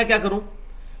آیت ہے تو میں کیا کروں.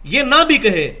 یہ نہ بھی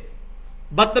کہے،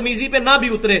 بدتمیزی پہ نہ بھی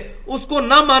اترے، اس کو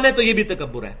نہ مانے تو یہ بھی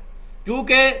تکبر ہے.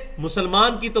 کیونکہ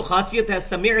مسلمان کی تو خاصیت ہے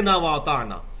سمعنا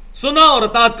واطعنا، سنا اور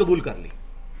اطاعت قبول کر لی.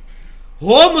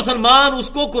 ہو مسلمان، اس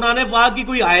کو قرآن پاک کی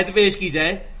کوئی آیت پیش کی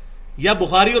جائے یا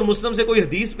بخاری اور مسلم سے کوئی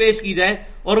حدیث پیش کی جائے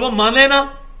اور وہ مانے نا،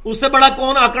 اس سے بڑا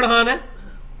کون آکڑ خان ہے.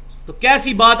 تو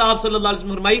کیسی بات آپ صلی اللہ علیہ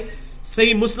وسلم فرمائی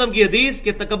صحیح مسلم کی حدیث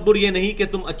کہ تکبر یہ نہیں کہ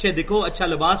تم اچھے دکھو، اچھا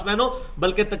لباس پہنو،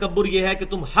 بلکہ تکبر یہ ہے کہ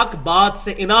تم حق بات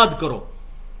سے اناد کرو،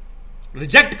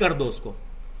 ریجیکٹ کر دو اس کو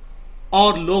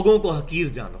اور لوگوں کو حقیر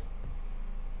جانو.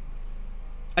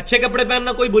 اچھے کپڑے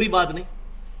پہننا کوئی بری بات نہیں.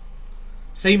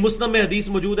 صحیح مسلم میں حدیث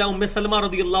موجود ہے، ام سلمہ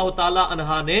رضی اللہ تعالی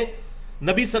عنہا نے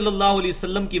نبی صلی اللہ علیہ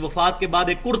وسلم کی وفات کے بعد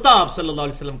ایک کرتا آپ صلی اللہ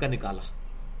علیہ وسلم کا نکالا،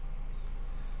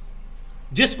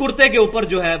 جس کرتے کے اوپر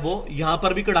جو ہے وہ یہاں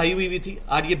پر بھی کڑھائی ہوئی تھی.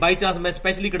 آج یہ بائی چانس میں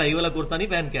اسپیشلی کڑھائی والا کرتا نہیں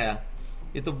پہن کے آیا،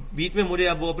 یہ تو بیچ میں مجھے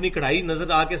اب وہ اپنی کڑھائی نظر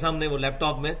آ کے سامنے وہ لیپ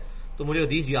ٹاپ میں تو مجھے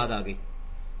حدیث یاد آ گئی.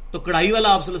 تو کڑھائی والا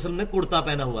آپ صلی اللہ علیہ وسلم نے کرتا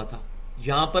پہنا ہوا تھا،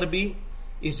 یہاں پر بھی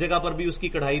اس جگہ پر بھی اس کی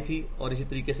کڑھائی تھی اور اسی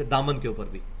طریقے سے دامن کے اوپر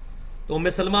بھی. تو ام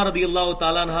سلمہ رضی اللہ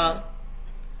تعالیٰ عنہا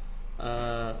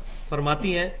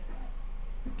فرماتی ہیں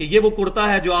کہ یہ وہ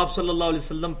کرتا ہے جو آپ صلی اللہ علیہ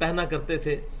وسلم پہنا کرتے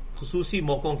تھے خصوصی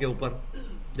موقعوں کے اوپر،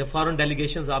 جب فارن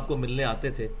ڈیلیگیشنز آپ کو ملنے آتے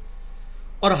تھے،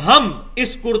 اور ہم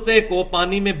اس کرتے کو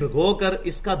پانی میں بھگو کر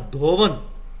اس کا دھون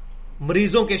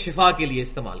مریضوں کے شفا کے لیے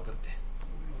استعمال کرتے ہیں.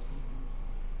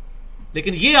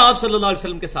 لیکن یہ آپ صلی اللہ علیہ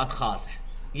وسلم کے ساتھ خاص ہے،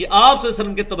 یہ آپ صلی اللہ علیہ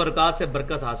وسلم کے تبرکات سے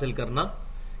برکت حاصل کرنا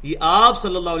یہ آپ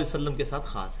صلی اللہ علیہ وسلم کے ساتھ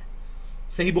خاص ہے.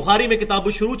 صحیح بخاری میں کتاب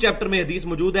الشروع چیپٹر میں حدیث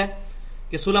موجود ہے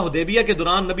کہ صلح حدیبیہ کے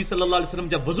دوران نبی صلی اللہ علیہ وسلم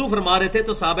جب وضو فرما رہے تھے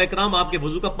تو صحابہ کرام آپ کے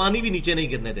وضو کا پانی بھی نیچے نہیں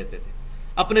گرنے دیتے تھے،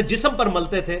 اپنے جسم پر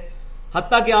ملتے تھے،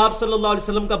 حتیٰ کہ آپ صلی اللہ علیہ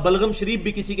وسلم کا بلغم شریف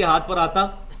بھی کسی کے ہاتھ پر آتا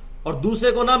اور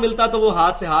دوسرے کو نہ ملتا تو وہ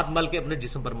ہاتھ سے ہاتھ مل کے اپنے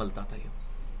جسم پر ملتا تھا.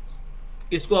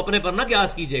 اس کو اپنے پر نہ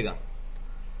قیاس کیجیے گا.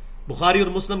 بخاری اور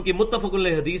مسلم کی متفق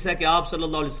علیہ حدیث ہے کہ آپ صلی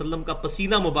اللہ علیہ وسلم کا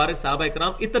پسینہ مبارک صحابہ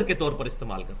کرام عطر کے طور پر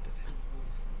استعمال کرتے تھے،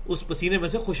 اس پسینے میں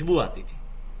سے خوشبو آتی تھی.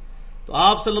 تو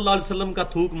آپ صلی اللہ علیہ وسلم کا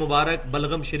تھوک مبارک،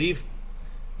 بلغم شریف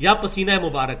یا پسینہ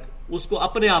مبارک، اس کو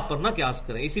اپنے آپ پر نہ قیاس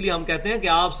کریں. اسی لیے ہم کہتے ہیں کہ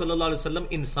آپ صلی اللہ علیہ وسلم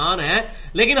انسان ہیں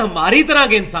لیکن ہماری طرح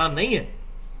کے انسان نہیں ہیں.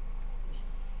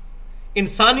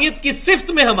 انسانیت کی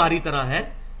صفت میں ہماری طرح ہے،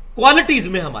 کوالٹیز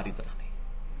میں ہماری طرح نہیں.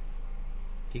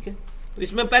 ٹھیک ہے، تو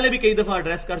اس میں پہلے بھی کئی دفعہ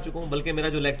ایڈریس کر چکا ہوں، بلکہ میرا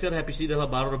جو لیکچر ہے پچھلی دفعہ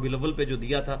 12 ربیع الاول پہ جو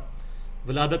دیا تھا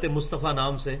ولادت مصطفیٰ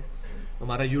نام سے،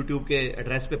 ہمارا یوٹیوب کے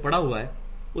ایڈریس پہ پڑا ہوا ہے،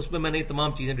 اس میں نے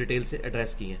تمام چیزیں ڈیٹیل سے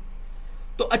ایڈریس کی ہیں.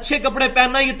 تو اچھے کپڑے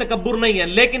پہننا یہ تکبر نہیں ہے،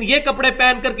 لیکن یہ کپڑے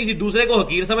پہن کر کسی دوسرے کو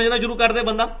حقیر سمجھنا شروع کر دے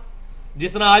بندہ،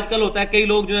 جس طرح آج کل ہوتا ہے. کئی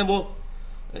لوگ جو ہیں وہ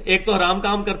ایک تو حرام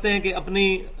کام کرتے ہیں کہ اپنی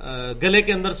گلے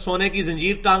کے اندر سونے کی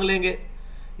زنجیر ٹانگ لیں گے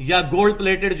یا گولڈ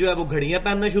پلیٹڈ جو ہے وہ گھڑیاں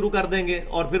پہننا شروع کر دیں گے،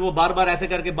 اور پھر وہ بار بار ایسے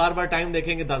کر کے بار بار ٹائم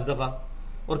دیکھیں گے 10 دفعہ.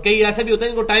 اور کئی ایسے بھی ہوتے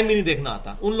ہیں جن کو ٹائم بھی نہیں دیکھنا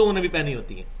آتا، ان لوگوں نے بھی پہنی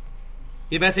ہوتی ہیں.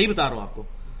 یہ میں صحیح بتا رہا ہوں آپ کو.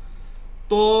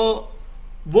 تو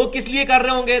وہ کس لیے کر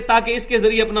رہے ہوں گے؟ تاکہ اس کے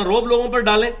ذریعے اپنا روب لوگوں پر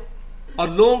ڈالیں اور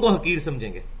لوگوں کو حقیر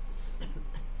سمجھیں گے.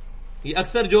 یہ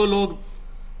اکثر جو لوگ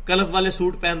کلف والے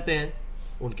سوٹ پہنتے ہیں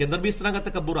ان کے اندر بھی اس طرح کا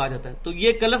تکبر آ جاتا ہے. تو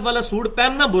یہ کلف والا سوٹ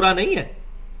پہننا برا نہیں ہے،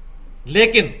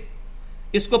 لیکن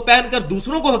اس کو پہن کر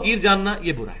دوسروں کو حقیر جاننا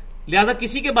یہ برا ہے. لہذا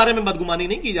کسی کے بارے میں بدگمانی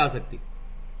نہیں کی جا سکتی.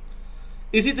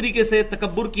 اسی طریقے سے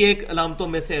تکبر کی ایک علامتوں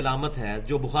میں سے علامت ہے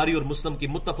جو بخاری اور مسلم کی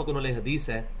متفق علیہ حدیث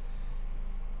ہے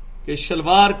کہ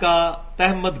شلوار کا،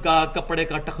 تہمد کا، کپڑے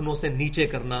کا ٹخنوں سے نیچے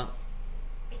کرنا،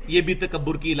 یہ بھی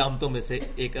تکبر کی علامتوں میں سے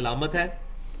ایک علامت ہے.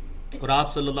 اور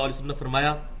آپ صلی اللہ علیہ وسلم نے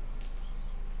فرمایا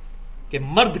کہ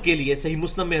مرد کے لیے، صحیح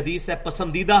مسلم میں حدیث ہے،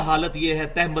 پسندیدہ حالت یہ ہے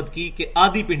تہمد کی کہ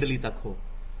آدھی پنڈلی تک ہو.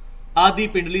 آدھی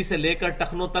پنڈلی سے لے کر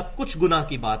ٹخنوں تک کچھ گناہ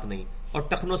کی بات نہیں، اور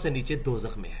ٹخنوں سے نیچے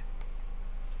دوزخ میں ہے.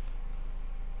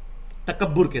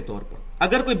 تکبر کے طور پر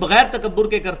اگر کوئی بغیر تکبر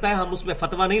کے کرتا ہے ہم اس میں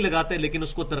فتویٰ نہیں لگاتے، لیکن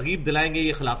اس کو ترغیب دلائیں گے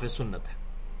یہ خلاف سنت ہے.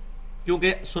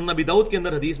 کیونکہ سنن ابی داؤد کے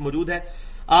اندر حدیث موجود ہے،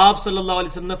 آپ صلی اللہ علیہ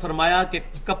وسلم نے فرمایا کہ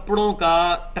کپڑوں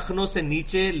کا ٹخنوں سے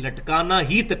نیچے لٹکانا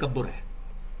ہی تکبر ہے.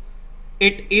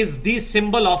 It is the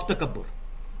symbol of تکبر،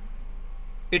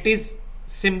 it is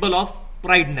symbol of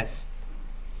pridence.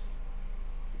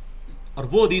 اور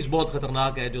وہ حدیث بہت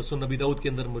خطرناک ہے جو سنن ابی داؤد کے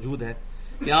اندر موجود ہے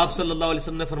کہ آپ صلی اللہ علیہ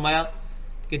وسلم نے فرمایا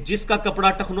کہ جس کا کپڑا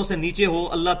ٹخنوں سے نیچے ہو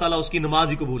اللہ تعالیٰ اس کی نماز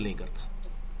ہی قبول نہیں کرتا.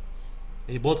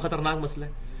 یہ بہت خطرناک مسئلہ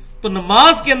ہے. تو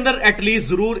نماز کے اندر ایٹ لیسٹ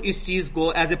ضرور اس چیز کو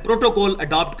ایز اے پروٹوکول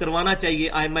اڈاپٹ کروانا چاہیے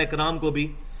ائمہ کرام کو بھی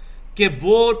کہ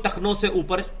وہ ٹخنوں سے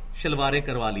اوپر شلواریں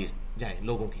کروا لی جائیں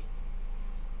لوگوں کی.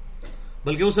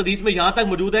 بلکہ اس حدیث میں یہاں تک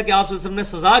موجود ہے کہ آپ صلی اللہ علیہ وسلم نے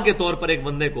سزا کے طور پر ایک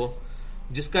بندے کو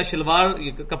جس کا شلوار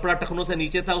کپڑا ٹخنوں سے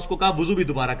نیچے تھا اس کو کہا وضو بھی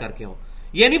دوبارہ کر کے ہو.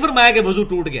 یہ نہیں فرمایا کہ وضو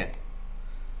ٹوٹ گیا.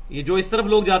 یہ جو اس طرف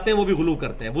لوگ جاتے ہیں وہ بھی غلو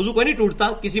کرتے ہیں. وضو کوئی نہیں ٹوٹتا،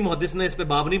 کسی محدث نے اس پہ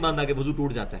باب نہیں باندھا کہ وضو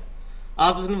ٹوٹ جاتا ہے.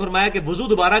 آپ نے فرمایا کہ وضو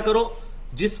دوبارہ کرو،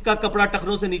 جس کا کپڑا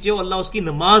ٹخنوں سے نیچے ہو اللہ اس کی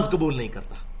نماز قبول نہیں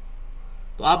کرتا.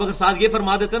 تو آپ اگر ساتھ یہ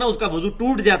فرما دیتے نا اس کا وضو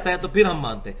ٹوٹ جاتا ہے تو پھر ہم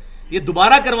مانتے. یہ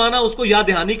دوبارہ کروانا اس کو یاد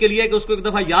دہانی کے لیے کہ اس کو ایک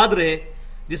دفعہ یاد رہے،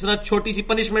 جس طرح چھوٹی سی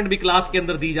پنشمنٹ بھی کلاس کے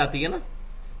اندر دی جاتی ہے نا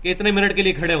کہ اتنے منٹ کے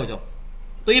لیے کھڑے ہو جاؤ،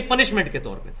 تو یہ پنشمنٹ کے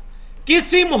طور پہ تھا.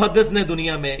 کسی محدث نے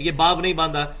دنیا میں یہ باب نہیں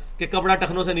باندھا کہ کپڑا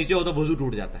ٹخنوں سے نیچے ہو تو وضو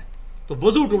ٹوٹ جاتا ہے. تو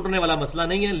وضو ٹوٹنے والا مسئلہ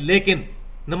نہیں ہے، لیکن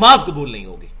نماز قبول نہیں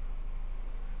ہوگی.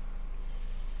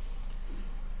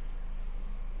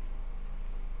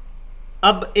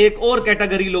 اب ایک اور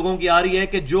کیٹیگری لوگوں کی آ رہی ہے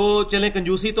کہ جو چلیں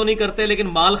کنجوسی تو نہیں کرتے لیکن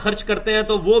مال خرچ کرتے ہیں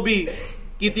تو وہ بھی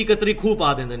کیتی کتری خوب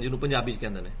پا دیں جنہوں پنجابی کے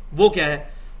اندر ہے. وہ کیا ہے؟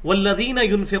 والذین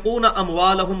ينفقون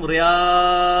اموالهم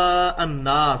رئاء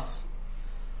الناس،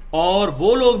 اور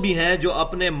وہ لوگ بھی ہیں جو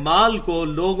اپنے مال کو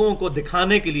لوگوں کو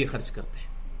دکھانے کے لیے خرچ کرتے ہیں.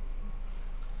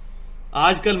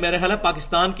 آج کل میرے خیال ہے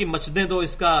پاکستان کی مسجدیں تو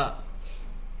اس کا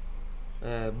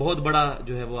بہت بڑا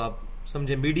جو ہے وہ آپ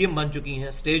سمجھیں میڈیم بن چکی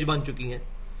ہیں، سٹیج بن چکی ہیں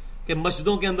کہ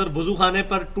مسجدوں کے اندر وضو خانے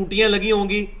پر ٹوٹیاں لگی ہوں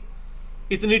گی،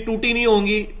 اتنی ٹوٹی نہیں ہوں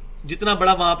گی جتنا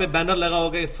بڑا وہاں پہ بینر لگا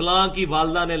ہوگا کہ فلاں کی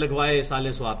والدہ نے لگوائے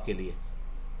اصالے ثواب کے لیے.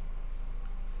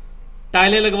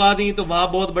 ٹائلیں لگوا دی تو وہاں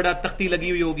بہت بڑا تختی لگی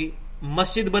ہوئی ہوگی،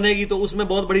 مسجد بنے گی تو اس میں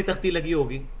بہت بڑی تختی لگی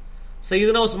ہوگی.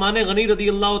 سیدنا عثمان غنی رضی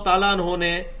اللہ تعالیٰ عنہ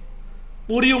نے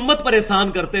پوری امت پر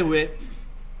احسان کرتے ہوئے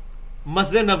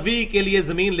مسجد نبوی کے لیے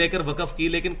زمین لے کر وقف کی،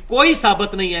 لیکن کوئی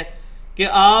ثابت نہیں ہے کہ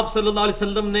آپ صلی اللہ علیہ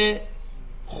وسلم نے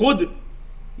خود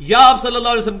یا آپ صلی اللہ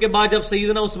علیہ وسلم کے بعد جب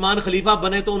سیدنا عثمان خلیفہ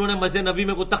بنے تو انہوں نے مسجد نبوی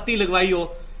میں کوئی تختی لگوائی ہو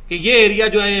کہ یہ ایریا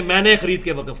جو ہے میں نے خرید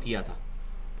کے وقف کیا تھا.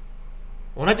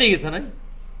 ہونا چاہیے تھا نا.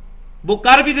 وہ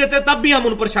کر بھی دیتے تب بھی ہم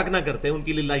ان پر شک نہ کرتے ان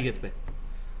کی للہیت پہ،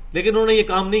 لیکن انہوں نے یہ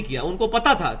کام نہیں کیا. ان کو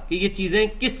پتا تھا کہ یہ چیزیں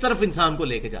کس طرف انسان کو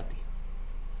لے کے جاتی ہیں.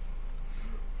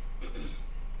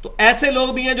 تو ایسے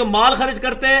لوگ بھی ہیں جو مال خرچ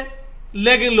کرتے ہیں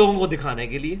لیکن لوگوں کو دکھانے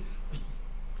کے لیے.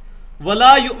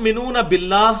 ولا یؤمنون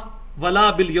باللہ ولا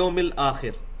بالیوم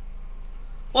الآخر،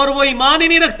 اور وہ ایمان ہی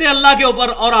نہیں رکھتے اللہ کے اوپر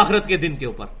اور آخرت کے دن کے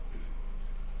اوپر.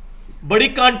 بڑی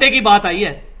کانٹے کی بات آئی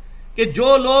ہے کہ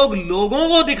جو لوگ لوگوں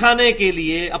کو دکھانے کے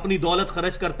لیے اپنی دولت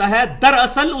خرچ کرتا ہے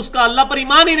دراصل اس کا اللہ پر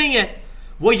ایمان ہی نہیں ہے.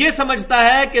 وہ یہ سمجھتا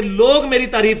ہے کہ لوگ میری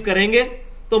تعریف کریں گے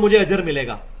تو مجھے اجر ملے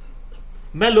گا،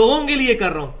 میں لوگوں کے لیے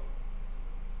کر رہا ہوں.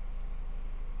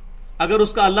 اگر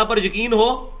اس کا اللہ پر یقین ہو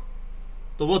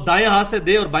تو وہ دائیں ہاتھ سے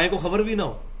دے اور بائیں کو خبر بھی نہ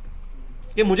ہو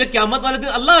کہ مجھے قیامت والے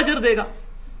دن اللہ اجر دے گا.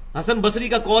 حسن بصری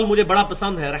کا قول مجھے بڑا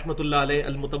پسند ہے رحمۃ اللہ علیہ،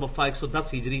 المتوفی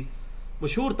 110 ہجری،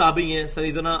 مشہور تابعی ہیں،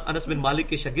 سیدنا انس بن مالک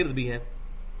کے شاگرد بھی ہیں،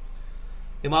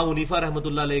 امام حنیفہ رحمۃ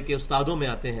اللہ علیہ کے استادوں میں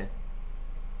آتے ہیں،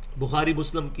 بخاری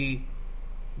مسلم کی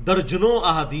درجنوں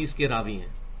احادیث کے راوی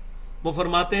ہیں. وہ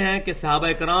فرماتے ہیں کہ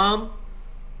صحابہ کرام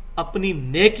اپنی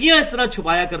نیکیاں اس طرح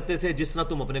چھپایا کرتے تھے جس طرح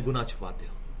تم اپنے گناہ چھپاتے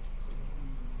ہو.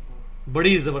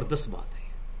 بڑی زبردست بات ہے.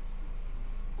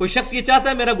 کوئی شخص یہ چاہتا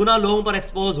ہے میرا گناہ لوگوں پر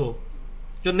ایکسپوز ہو،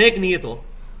 جو نیک نیت ہو.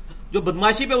 جو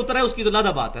بدماشی پہ اترا ہے اس کی تو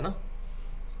علیحدہ بات ہے نا،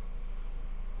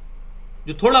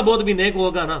 جو تھوڑا بہت بھی نیک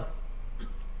ہوگا نا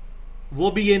وہ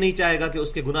بھی یہ نہیں چاہے گا کہ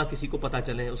اس کے گناہ کسی کو پتا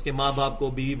چلیں، اس کے ماں باپ کو،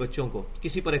 بیوی بچوں کو،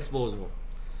 کسی پر ایکسپوز ہو.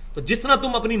 تو جس طرح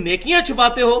تم اپنی نیکیاں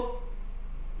چھپاتے ہو،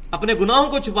 اپنے گناہوں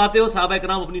کو چھپاتے ہو، صحابہ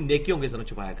کرام اپنی نیکیوں کے طرح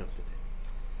چھپایا کرتے تھے.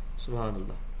 سبحان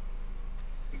اللہ.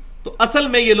 تو اصل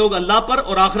میں یہ لوگ اللہ پر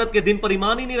اور آخرت کے دن پر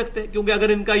ایمان ہی نہیں رکھتے، کیونکہ اگر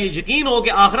ان کا یہ یقین ہو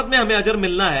کہ آخرت میں ہمیں اجر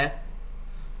ملنا ہے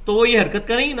تو وہ یہ حرکت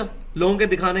کریں ہی نا لوگوں کے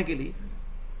دکھانے کے لیے.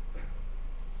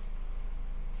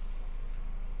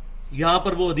 یہاں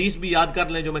پر وہ حدیث بھی یاد کر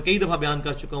لیں جو میں کئی دفعہ بیان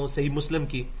کر چکا ہوں صحیح مسلم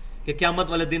کی، کہ قیامت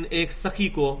والے دن ایک سخی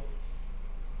کو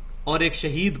اور ایک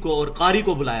شہید کو اور قاری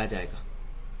کو بلایا جائے گا.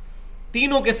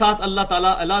 تینوں کے ساتھ اللہ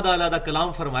تعالیٰ علیحدہ علیحدہ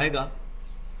کلام فرمائے گا.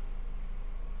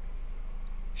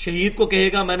 شہید کو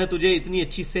کہے گا میں نے تجھے اتنی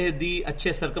اچھی صحت دی،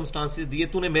 اچھے سرکمسٹانسز دیے،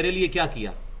 تو نے میرے لیے کیا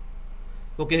کیا؟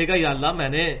 وہ کہے گا یا اللہ میں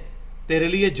نے تیرے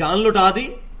لیے جان لٹا دی.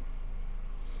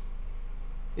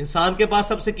 انسان کے پاس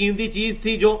سب سے قیمتی چیز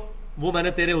تھی جو وہ میں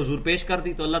نے تیرے حضور پیش کر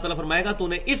دی. تو اللہ تعالیٰ فرمائے گا تو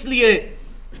نے اس لیے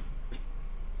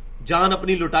جان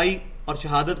اپنی لٹائی اور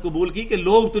شہادت قبول کی کہ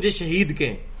لوگ تجھے شہید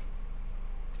کہیں،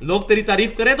 لوگ تیری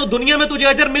تعریف کریں، تو دنیا میں تجھے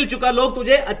اجر مل چکا، لوگ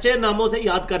تجھے اچھے ناموں سے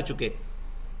یاد کر چکے،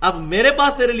 اب میرے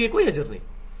پاس تیرے لیے کوئی اجر نہیں.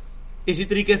 اسی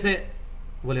طریقے سے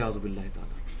وَلِعَوْذُ بِاللَّهِ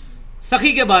تعالی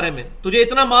سخی کے بارے میں، تجھے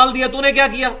اتنا مال دیا تو نے کیا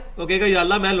کیا؟ وہ کہے گا یا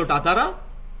اللہ میں لٹاتا رہا،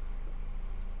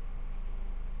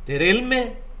 تیرے علم میں.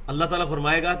 اللہ تعالیٰ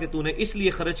فرمائے گا کہ تو نے اس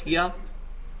لیے خرچ کیا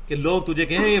کہ لوگ تجھے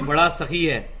کہیں یہ بڑا سخی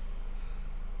ہے.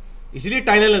 اسی لیے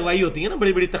ٹائلیں لگوائی ہوتی ہیں نا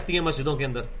بڑی بڑی تختیاں مسجدوں کے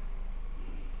اندر،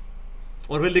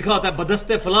 اور پھر لکھا ہوتا ہے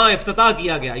بدست فلاں افتتاح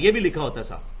کیا گیا، یہ بھی لکھا ہوتا ہے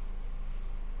صاحب.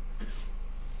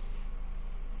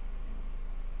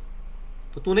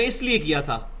 تو نے اس لیے کیا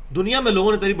تھا، دنیا میں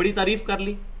لوگوں نے تیری بڑی تعریف کر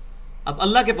لی، اب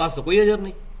اللہ کے پاس تو کوئی اجر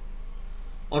نہیں.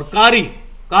 اور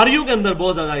قاریوں کے اندر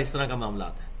بہت زیادہ اس طرح کا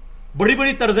معاملات ہیں، بڑی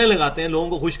بڑی طرزیں لگاتے ہیں لوگوں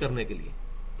کو خوش کرنے کے لیے.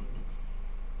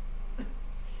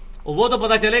 اور وہ تو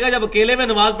پتا چلے گا جب اکیلے میں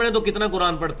نماز پڑھیں تو کتنا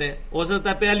قرآن پڑھتے ہیں. ہو سکتا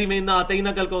ہے پہلی میں نہ آتے ہی نہ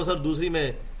کل کو سر دوسری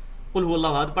میں قل هو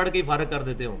اللہ احد پڑھ کے ہی فارغ کر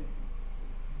دیتے ہوں.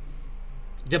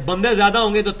 جب بندے زیادہ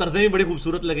ہوں گے تو طرزیں بھی بڑی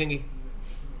خوبصورت لگیں گی،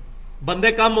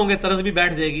 بندے کم ہوں گے طرز بھی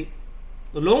بیٹھ جائے گی.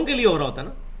 تو لوگوں کے لیے ہو رہا ہوتا ہے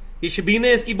نا. یہ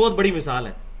شبینیں اس کی بہت بڑی مثال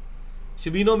ہے.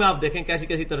 شبینوں میں آپ دیکھیں کیسی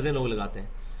کیسی طرزیں لوگ لگاتے ہیں،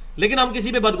 لیکن ہم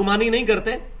کسی پہ بدگمانی نہیں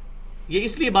کرتے. یہ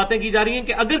اس لیے باتیں کی جا رہی ہیں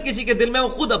کہ اگر کسی کے دل میں وہ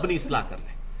خود اپنی اصلاح کر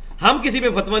لے. ہم کسی پہ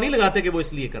فتویٰ نہیں لگاتے کہ وہ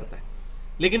اس لیے کرتا ہے،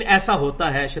 لیکن ایسا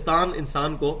ہوتا ہے، شیطان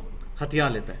انسان کو ہتھیا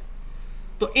لیتا ہے.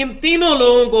 تو ان تینوں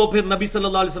لوگوں کو پھر نبی صلی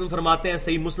اللہ علیہ وسلم فرماتے ہیں،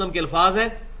 صحیح مسلم کے الفاظ ہیں،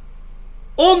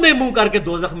 اوندے منہ کر کے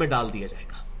دوزخ میں ڈال دیا جائے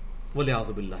گا. وَلِعَوْذُ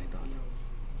بِاللَّهِ تعالی.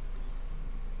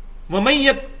 وَمَن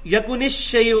يَكُنِ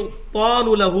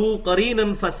الشَّيْطَانُ لَهُ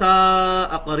قَرِينًا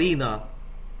فَسَاءَ قَرِينًا.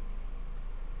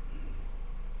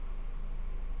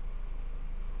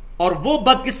 اور وہ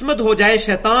بدقسمت ہو جائے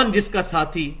شیطان جس کا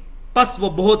ساتھی، پس وہ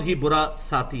بہت ہی برا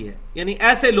ساتھی ہے. یعنی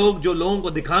ایسے لوگ جو لوگوں کو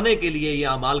دکھانے کے لیے یہ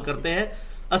اعمال کرتے ہیں،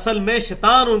 اصل میں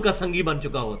شیطان ان کا سنگی بن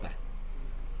چکا ہوتا ہے،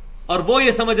 اور وہ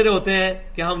یہ سمجھ رہے ہوتے ہیں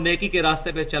کہ ہم نیکی کے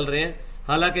راستے پہ چل رہے ہیں.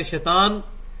 حالانکہ شیطان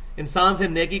انسان سے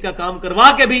نیکی کا کام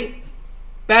کروا کے بھی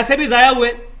پیسے بھی ضائع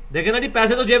ہوئے. دیکھیں نا جی،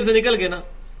 پیسے تو جیب سے نکل گئے نا،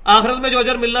 آخرت میں جو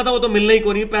اجر ملنا تھا وہ تو ملنا ہی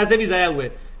کو نہیں، پیسے بھی ضائع ہوئے.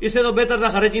 اس سے تو بہتر تھا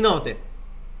خرچ ہی نہ ہوتے.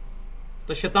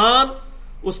 تو شیطان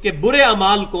اس کے برے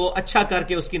اعمال کو اچھا کر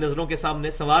کے اس کی نظروں کے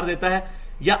سامنے سنوار دیتا ہے،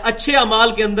 یا اچھے اعمال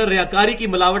کے اندر ریاکاری کی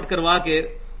ملاوٹ کروا کے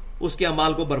اس کے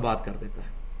اعمال کو برباد کر دیتا ہے.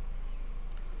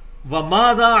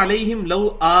 وَمَاذَا عَلَيْهِمْ لَوْ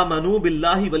آمَنُوا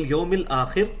بِاللَّهِ وَالْيَوْمِ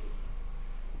الْآخِرِ.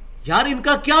 یار ان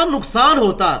کا کیا نقصان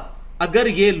ہوتا اگر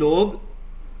یہ لوگ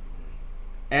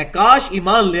کاش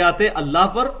ایمان لے آتے اللہ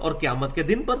پر اور قیامت کے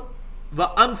دن پر.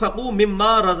 وَأَنفَقُوا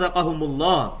مِمَّا رَزَقَهُمُ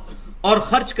اللَّهُ. اور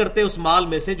خرچ کرتے اس مال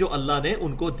میں سے جو اللہ نے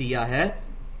ان کو دیا ہے.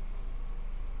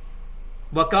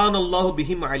 وَكَانَ اللَّهُ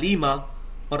بِهِمْ عَلِيمًا.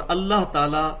 اور اللہ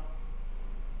تعالی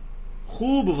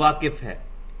خوب واقف ہے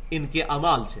ان کے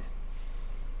اعمال سے.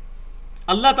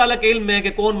 اللہ تعالیٰ کے علم میں ہے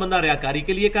کہ کون بندہ ریاکاری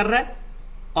کے لیے کر رہا ہے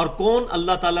اور کون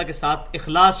اللہ تعالیٰ کے ساتھ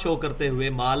اخلاص شو کرتے ہوئے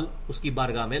مال اس کی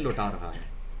بارگاہ میں لوٹا رہا ہے.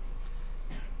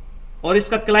 اور اس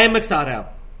کا کلائمیکس آ رہا ہے اب،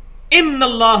 ان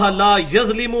اللہ لا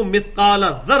یظلم مثقال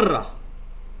ذرہ.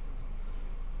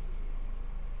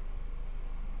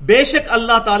 بے شک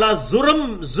اللہ تعالیٰ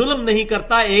ظلم نہیں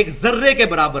کرتا ایک ذرے کے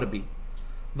برابر بھی.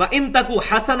 وَإِن تَكُ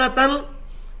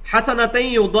حَسَنَةً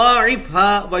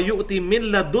يُضَاعِفْهَا وَيُؤْتِ مِن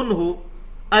لَّدُنْهُ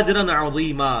أَجْرًا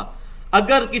عَظِيمًا.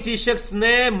 اگر کسی شخص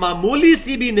نے معمولی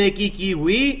سی بھی نیکی کی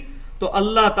ہوئی تو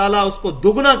اللہ تعالیٰ اس کو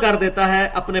دگنا کر دیتا ہے،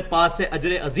 اپنے پاس سے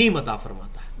اجر عظیم عطا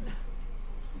فرماتا ہے.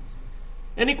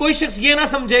 یعنی کوئی شخص یہ نہ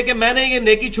سمجھے کہ میں نے یہ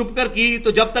نیکی چھپ کر کی تو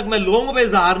جب تک میں لوگوں پہ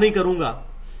اظہار نہیں کروں گا.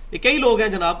 یہ کئی لوگ ہیں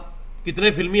جناب، کتنے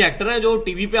فلمی ایکٹر ہیں جو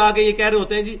ٹی وی پہ آ کے یہ کہہ رہے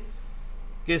ہوتے ہیں جی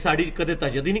کہ ساڑی کدے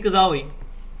تہجد ہی نہیں قضا ہوئی.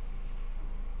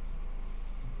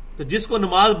 تو جس کو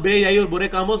نماز بے حیائی اور برے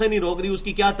کاموں سے نہیں روک رہی اس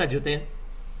کی کیا تہجتیں ہیں؟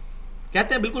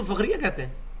 کہتے ہیں بالکل فخریہ کہتے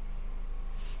ہیں،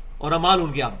 اور امال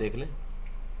ان کی آپ دیکھ لیں.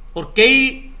 اور کئی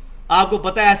آپ کو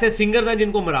پتا ہے ایسے سنگرز ہیں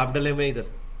جن کو مراب ڈلے ہوئے ادھر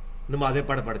نمازیں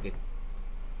پڑھ پڑھ کے،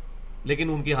 لیکن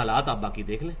ان کی حالات آپ باقی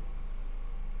دیکھ لیں.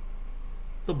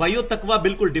 تو بھائیو تقوی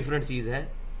بالکل ڈیفرنٹ چیز ہے.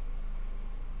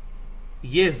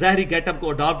 یہ ظاہری گیٹ اپ کو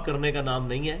اڈاپٹ کرنے کا نام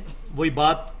نہیں ہے. وہی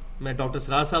بات میں ڈاکٹر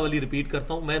سراج صاحب والی ریپیٹ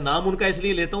کرتا ہوں. میں نام ان کا اس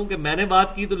لیے لیتا ہوں کہ میں نے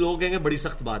بات کی تو لوگ کہیں گے بڑی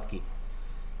سخت بات کی.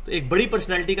 تو ایک بڑی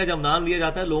پرسنالٹی کا جب نام لیا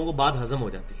جاتا ہے لوگوں کو بات ہضم ہو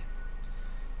جاتی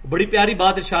ہے. بڑی پیاری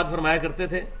بات ارشاد فرمایا کرتے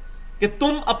تھے کہ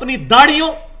تم اپنی داڑھیوں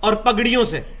اور پگڑیوں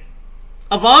سے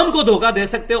عوام کو دھوکہ دے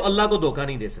سکتے ہو، اللہ کو دھوکہ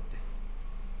نہیں دے سکتے.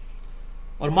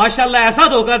 اور ماشاءاللہ ایسا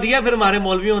دھوکہ دیا پھر ہمارے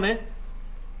مولویوں نے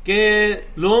کہ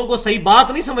لوگوں کو صحیح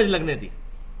بات نہیں سمجھ لگنے دی،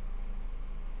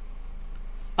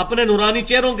 اپنے نورانی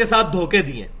چہروں کے ساتھ دھوکے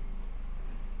دیے.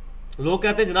 لوگ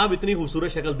کہتے ہیں جناب اتنی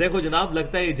خوبصورت شکل، دیکھو جناب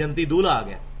لگتا ہے یہ جنتی دولہا آ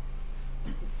گیا.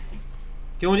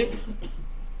 کیوں جی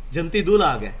جنتی دولہا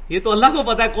آ گیا؟ یہ تو اللہ کو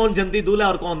پتا ہے کون جنتی دولہا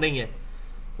اور کون نہیں ہے.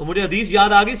 تو مجھے حدیث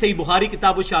یاد آ گئی صحیح بخاری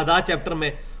کتاب الشہادات چیپٹر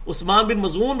میں، عثمان بن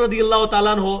مظعون رضی اللہ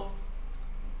تعالیٰ عنہ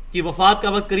کی وفات کا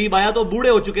وقت قریب آیا تو بوڑھے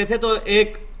ہو چکے تھے. تو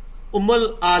ایک ام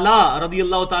الاعلیٰ رضی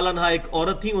اللہ تعالیٰ عنہ ایک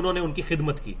عورت تھی، انہوں نے ان کی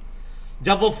خدمت کی.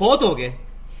 جب وہ فوت ہو گئے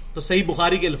تو صحیح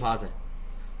بخاری کے الفاظ ہیں،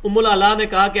 ام الاعلیٰ نے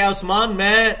کہا کہ اے عثمان،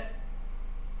 میں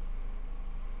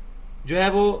جو ہے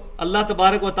وہ اللہ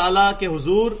تبارک و تعالیٰ کے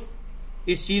حضور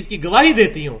اس چیز کی گواہی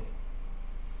دیتی ہوں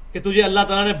کہ تجھے اللہ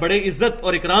تعالیٰ نے بڑے عزت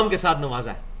اور اکرام کے ساتھ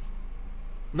نوازا ہے.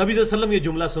 نبی صلی اللہ علیہ وسلم یہ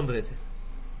جملہ سن رہے تھے.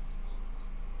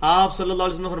 آپ صلی اللہ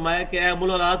علیہ وسلم نے فرمایا کہ اے ام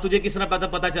الاعلیٰ، تجھے کس طرح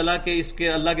پتہ چلا کہ اس کے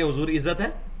اللہ کے حضور عزت ہے؟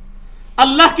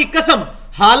 اللہ کی قسم،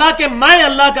 حالانکہ میں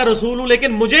اللہ کا رسول ہوں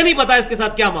لیکن مجھے نہیں پتا اس کے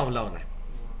ساتھ کیا معاملہ ہونا ہے.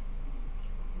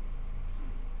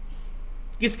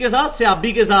 کس کے ساتھ؟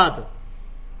 صحابی کے ساتھ،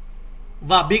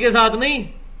 وہابی کے ساتھ نہیں،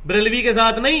 بریلوی کے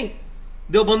ساتھ نہیں،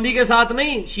 دیوبندی کے ساتھ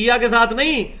نہیں، شیعہ کے ساتھ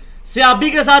نہیں. صحابی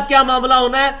کے ساتھ کیا معاملہ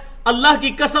ہونا ہے؟ اللہ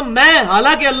کی قسم میں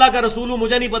حالانکہ اللہ کا رسول ہوں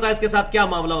مجھے نہیں پتا اس کے ساتھ کیا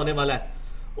معاملہ ہونے والا ہے.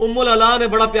 ام الاعلیٰ نے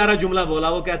بڑا پیارا جملہ بولا.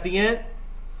 وہ کہتی ہیں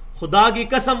خدا کی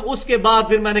قسم اس کے بعد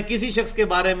پھر میں نے کسی شخص کے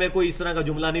بارے میں کوئی اس طرح کا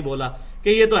جملہ نہیں بولا کہ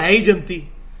یہ تو ہے ہی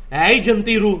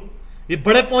جنتی روح، یہ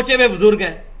بڑے پہنچے ہوئے بزرگ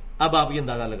ہیں. اب آپ یہ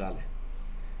اندازہ لگا لیں.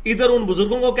 ادھر ان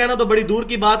بزرگوں کو کہنا تو بڑی دور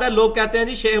کی بات ہے. لوگ کہتے ہیں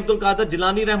جی شیخ عبد القادر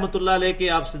جیلانی رحمۃ اللہ علیہ کے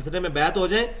آپ سلسلے میں بیعت ہو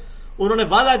جائیں. انہوں نے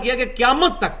وعدہ کیا کہ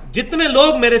قیامت تک جتنے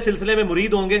لوگ میرے سلسلے میں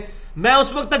مرید ہوں گے میں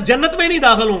اس وقت تک جنت میں نہیں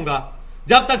داخل ہوں گا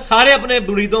جب تک سارے اپنے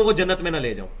مریدوں کو جنت میں نہ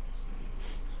لے جاؤں.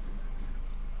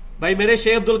 بھائی میرے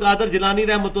شیخ عبد القادر جیلانی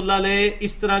رحمۃ اللہ علیہ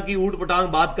اس طرح کی اوٹ پٹانگ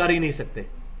بات کر ہی نہیں سکتے.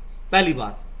 پہلی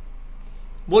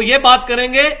بات وہ یہ بات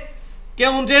کریں گے کہ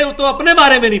مجھے تو اپنے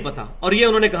بارے میں نہیں پتا، اور یہ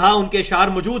انہوں نے کہا، ان کے اشعار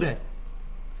موجود ہیں.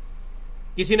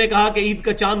 کسی نے کہا کہ عید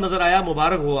کا چاند نظر آیا،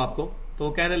 مبارک ہو آپ کو. تو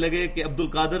وہ کہنے لگے کہ عبد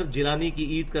القادر جیلانی کی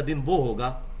عید کا دن وہ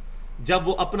ہوگا جب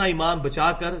وہ اپنا ایمان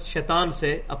بچا کر شیطان سے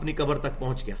اپنی قبر تک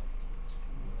پہنچ گیا.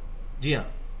 جی ہاں،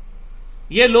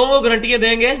 یہ لوگوں گارنٹیاں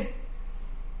دیں گے.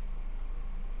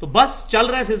 تو بس چل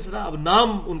رہا ہے سلسلہ. اب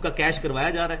نام ان کا کیش کروایا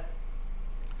جا رہا ہے.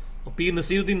 اور پیر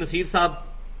نصیر الدین نصیر صاحب،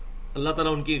 اللہ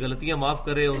تعالیٰ ان کی غلطیاں معاف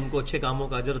کرے اور ان کو اچھے کاموں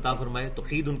کا اجر عطا فرمائے.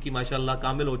 توحید ان کی ماشاءاللہ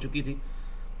کامل ہو چکی تھی.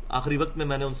 آخری وقت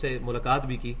میں نے ان سے ملاقات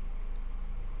بھی کی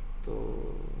تو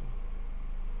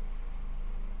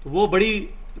وہ بڑی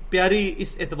پیاری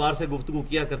اس اعتبار سے گفتگو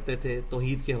کیا کرتے تھے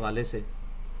توحید کے حوالے سے.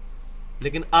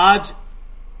 لیکن آج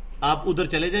آپ ادھر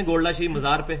چلے جائیں گولڈا شریف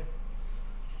مزار پہ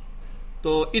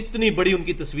تو اتنی بڑی ان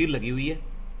کی تصویر لگی ہوئی ہے.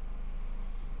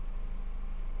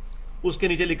 اس کے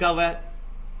نیچے لکھا ہوا ہے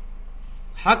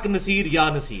حق نصیر یا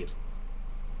نصیر،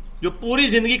 جو پوری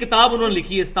زندگی کتاب انہوں نے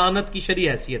لکھی ہے استانت کی شرعی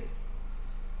حیثیت.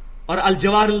 اور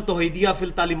الجواہر التوحیدیہ فی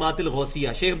التعلیمات الغوثیہ،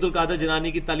 شیخ عبد القادر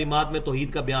جیلانی کی تعلیمات میں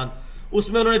توحید کا بیان. اس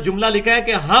میں انہوں نے جملہ لکھا ہے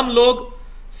کہ ہم لوگ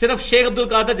صرف شیخ عبد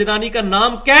القادر جیلانی کا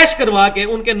نام کیش کروا کے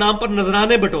ان کے نام پر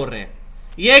نذرانے بٹور رہے ہیں.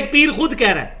 یہ ایک پیر خود کہہ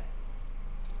رہا ہے،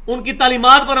 ان کی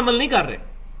تعلیمات پر عمل نہیں کر رہے.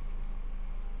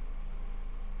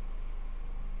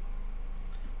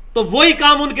 تو وہی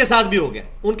کام ان کے ساتھ بھی ہو گیا.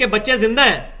 ان کے بچے زندہ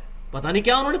ہیں، پتہ نہیں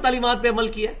کیا انہوں نے تعلیمات پہ عمل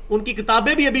کیا. ان کی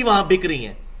کتابیں بھی ابھی وہاں بک رہی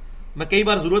ہیں. میں کئی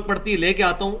بار ضرورت پڑتی ہے لے کے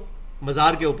آتا ہوں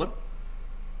مزار کے اوپر.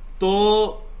 تو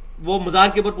وہ مزار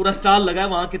کے اوپر پورا سٹال لگا ہے،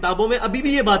 وہاں کتابوں میں ابھی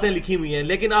بھی یہ باتیں لکھی ہوئی ہیں.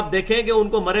 لیکن آپ دیکھیں کہ ان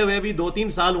کو مرے ہوئے بھی 2-3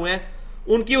 سال ہوئے ہیں،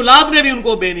 ان کی اولاد نے بھی ان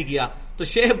کو بے نہیں کیا. تو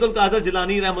شیخ عبد القادر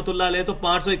جیلانی رحمۃ اللہ علیہ تو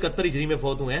 571 ہجری میں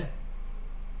فوت ہوئے ہیں.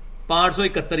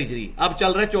 571 ہجری، اب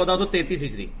چل رہا ہے 1433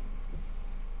 ہجری.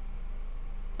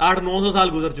 800-900 سال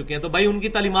گزر چکے ہیں. تو بھائی ان کی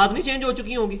تعلیمات نہیں چینج ہو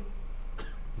چکی ہوں گی؟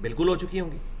 بالکل ہو چکی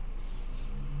ہوں گی.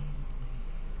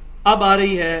 اب آ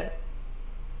رہی ہے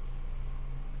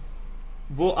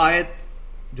وہ آیت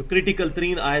جو کریٹیکل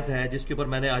ترین آیت ہے جس کے اوپر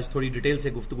میں نے آج تھوڑی ڈیٹیل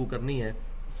سے گفتگو کرنی ہے،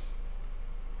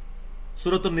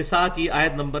 سورۃ النساء کی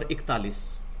آیت نمبر 41.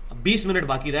 اب 20 منٹ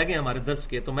باقی رہ گئے ہمارے درس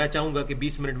کے، تو میں چاہوں گا کہ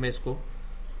 20 منٹ میں اس کو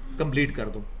کمپلیٹ کر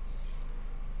دوں.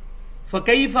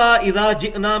 فَكَيْفَ إِذَا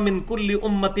جِئْنَا مِن كُلِّ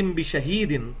أُمَّةٍ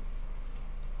بِشَهِيدٍ،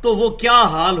 تو وہ کیا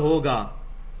حال ہوگا،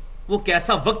 وہ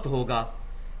کیسا وقت ہوگا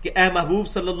کہ اے محبوب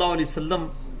صلی اللہ علیہ وسلم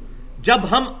جب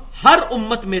ہم ہر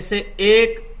امت میں سے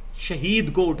ایک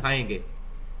شہید کو اٹھائیں گے،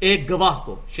 ایک گواہ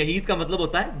کو. شہید کا مطلب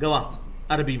ہوتا ہے گواہ،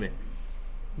 عربی میں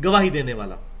گواہی دینے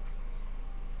والا.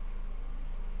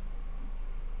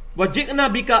 وَجِئْنَا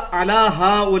بِكَ عَلَىٰ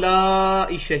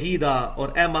هَٰؤُلَاءِ شَهِيدًا، اور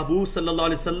اے محبوب صلی اللہ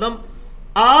علیہ وسلم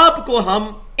آپ کو ہم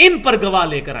ان پر گواہ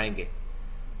لے کر آئیں گے.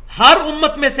 ہر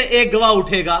امت میں سے ایک گواہ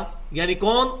اٹھے گا، یعنی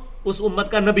کون؟ اس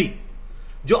امت کا نبی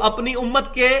جو اپنی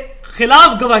امت کے خلاف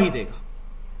گواہی دے گا.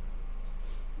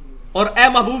 اور اے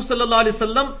محبوب صلی اللہ علیہ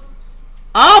وسلم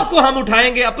آپ کو ہم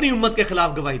اٹھائیں گے اپنی امت کے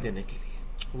خلاف گواہی دینے کے لیے.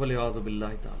 وَلِعَوْذُ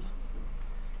بِاللَّهِ تعالی.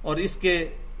 اور اس کے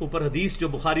اوپر حدیث جو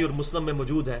بخاری اور مسلم میں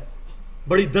موجود ہے،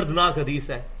 بڑی دردناک حدیث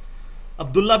ہے.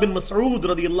 عبداللہ بن مسعود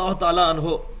رضی اللہ تعالی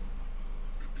عنہ،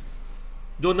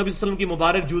 جو نبی صلی اللہ علیہ وسلم کی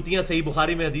مبارک جوتیاں صحیح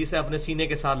بخاری میں حدیث ہے اپنے سینے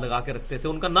کے ساتھ لگا کے رکھتے تھے،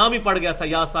 ان کا نام ہی پڑ گیا تھا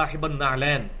یا صاحب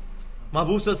النعلین،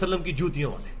 محبوب صلی اللہ علیہ وسلم کی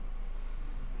جوتیوں والے.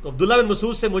 تو عبداللہ بن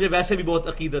مسعود سے مجھے ویسے بھی بہت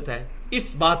عقیدت ہے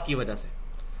اس بات کی وجہ سے.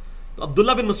 تو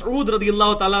عبداللہ بن مسعود رضی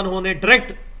اللہ تعالیٰ عنہ نے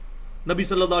ڈائریکٹ نبی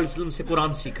صلی اللہ علیہ وسلم سے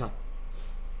قرآن سیکھا.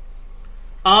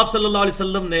 آپ صلی اللہ علیہ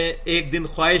وسلم نے ایک دن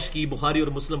خواہش کی، بخاری اور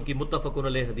مسلم کی متفق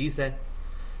علیہ حدیث ہے،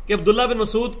 کہ عبداللہ بن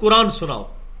مسعود قرآن سناؤ.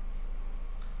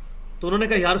 تو انہوں نے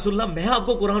کہا یا رسول اللہ میں آپ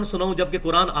کو قرآن سناؤں جبکہ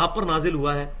قرآن آپ پر نازل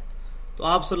ہوا ہے؟ تو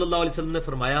آپ صلی اللہ علیہ وسلم نے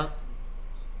فرمایا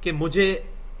کہ مجھے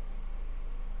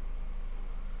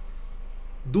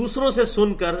دوسروں سے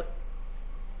سن کر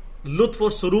لطف و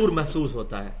سرور محسوس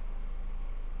ہوتا ہے.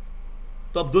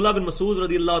 تو عبداللہ بن مسعود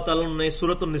رضی اللہ تعالیٰ عنہ نے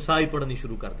سورۃ النساء پڑھنی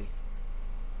شروع کر دی.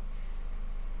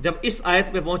 جب اس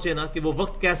آیت پہ پہنچے نا کہ وہ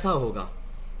وقت کیسا ہوگا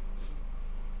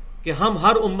کہ ہم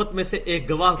ہر امت میں سے ایک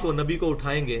گواہ کو، نبی کو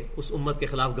اٹھائیں گے اس امت کے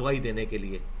خلاف گواہی دینے کے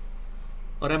لیے،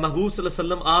 اور اے محبوب صلی اللہ علیہ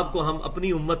وسلم آپ کو ہم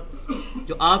اپنی امت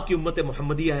جو آپ کی امت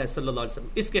محمدیہ ہے صلی اللہ علیہ وسلم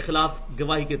اس کے خلاف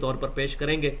گواہی کے طور پر پیش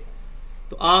کریں گے.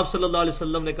 تو آپ صلی اللہ علیہ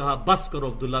وسلم نے کہا بس کرو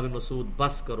عبداللہ بن مسعود،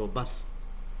 بس کرو بس.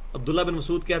 عبداللہ بن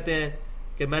مسعود کہتے ہیں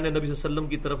کہ میں نے نبی صلی اللہ علیہ وسلم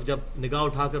کی طرف جب نگاہ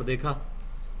اٹھا کر دیکھا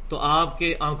تو آپ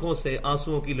کے آنکھوں سے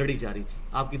آنسوؤں کی لڑی جاری تھی،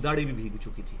 آپ کی داڑھی بھی بھیگ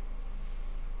چکی تھی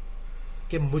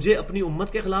کہ مجھے اپنی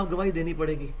امت کے خلاف گواہی دینی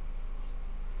پڑے گی.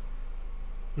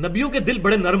 نبیوں کے دل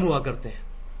بڑے نرم ہوا کرتے ہیں.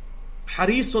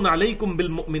 حریص علیکم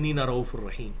بالمؤمنین رؤوف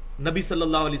الرحیم. نبی صلی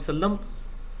اللہ علیہ وسلم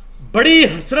بڑی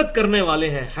حسرت کرنے والے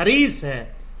ہیں، حریص ہیں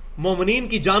مومنین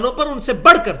کی جانوں پر، ان سے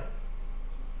بڑھ کر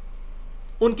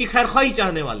ان کی خیر خواہی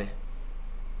چاہنے والے ہیں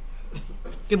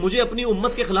کہ مجھے اپنی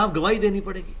امت کے خلاف گواہی دینی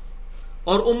پڑے گی.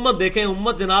 اور امت دیکھیں،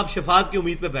 امت جناب شفاعت کی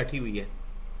امید پہ بیٹھی ہوئی ہے.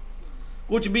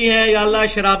 کچھ بھی ہیں یا اللہ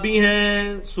شرابی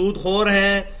ہیں، سود خور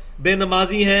ہیں، بے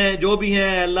نمازی ہیں، جو بھی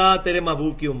ہیں اللہ تیرے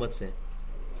محبوب کی امت سے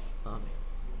آمین.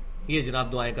 یہ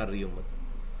جناب دعائیں کر رہی امت.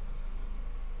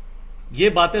 یہ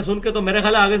باتیں سن کے تو میرے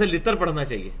خیال آگے سے لتر پڑھنا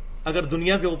چاہیے. اگر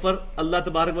دنیا کے اوپر اللہ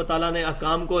تبارک و تعالیٰ نے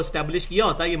احکام کو اسٹیبلش کیا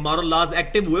ہوتا ہے، یہ مورل لاز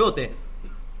ایکٹیو ہوئے ہوتے ہیں.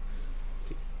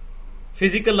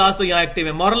 فزیکل لاز تو یہاں ایکٹیو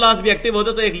ہے، مورل لاز بھی ایکٹیو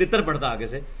ہوتے تو ایک لتر پڑتا آگے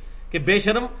سے کہ بے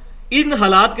شرم ان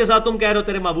حالات کے ساتھ تم کہہ رہے ہو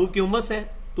تیرے محبوب کی امت سے،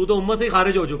 تو امت سے ہی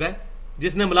خارج ہو چکا ہے.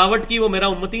 جس نے ملاوٹ کی وہ میرا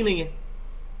امت ہی نہیں ہے.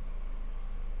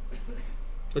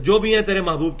 تو جو بھی ہیں تیرے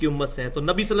محبوب کی امت سے ہیں. تو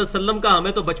نبی صلی اللہ علیہ وسلم کا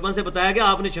ہمیں تو بچپن سے بتایا گیا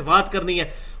آپ نے شفاعت کرنی ہے.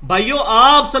 بھائیو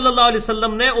آپ صلی اللہ علیہ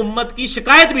وسلم نے امت کی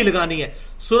شکایت بھی لگانی ہے.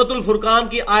 سورۃ الفرقان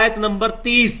کی آیت نمبر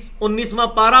 30، 19واں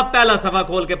پارہ پہلا صفحہ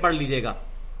کھول کے پڑھ لیجئے گا.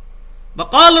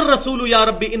 وقال الرسول یا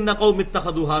رب ان قوم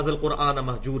اتخذوا هذا القرآن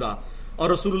مہجورا. اور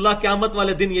رسول اللہ قیامت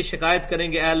والے دن یہ شکایت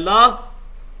کریں گے، اے اللہ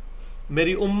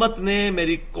میری امت نے،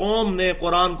 میری قوم نے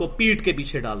قرآن کو پیٹ کے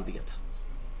پیچھے ڈال دیا تھا،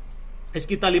 اس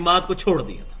کی تعلیمات کو چھوڑ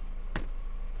دیا تھا.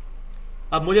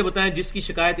 اب مجھے بتائیں جس کی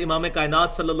شکایت امام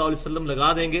کائنات صلی اللہ علیہ وسلم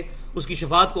لگا دیں گے اس کی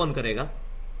شفاعت کون کرے گا؟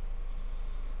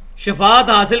 شفاعت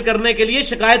حاصل کرنے کے لیے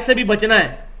شکایت سے بھی بچنا ہے.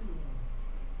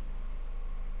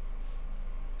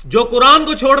 جو قرآن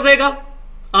کو چھوڑ دے گا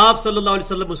آپ صلی اللہ علیہ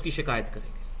وسلم اس کی شکایت کریں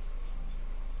گے.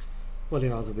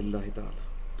 والعیاذ باللہ تعالی.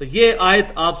 تو یہ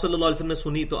آیت آپ صلی اللہ علیہ وسلم نے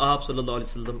سنی تو آپ صلی اللہ علیہ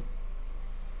وسلم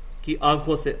کی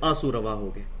آنکھوں سے آنسو روا ہو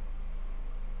گئے.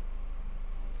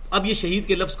 اب یہ شہید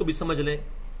کے لفظ کو بھی سمجھ لیں.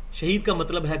 شہید کا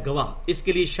مطلب ہے گواہ. اس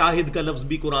کے لیے شاہد کا لفظ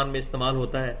بھی قرآن میں استعمال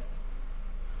ہوتا ہے.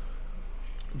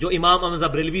 جو امام احمد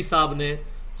بریلوی صاحب نے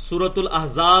سورۃ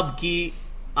الاحزاب کی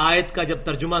آیت کا جب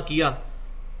ترجمہ کیا،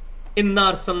 انا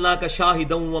ارسلناک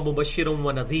شاہدا و مبشرا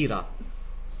و نذیرا،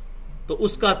 تو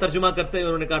اس کا ترجمہ کرتے ہوئے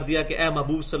انہوں نے کر دیا کہ اے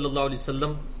محبوب صلی اللہ علیہ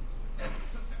وسلم،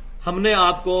 ہم نے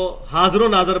آپ کو حاضر و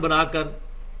ناظر بنا کر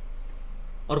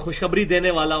اور خوشخبری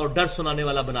دینے والا اور ڈر سنانے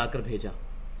والا بنا کر بھیجا.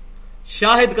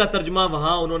 شاہد کا ترجمہ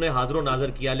وہاں انہوں نے حاضر و ناظر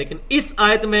کیا، لیکن اس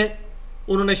آیت میں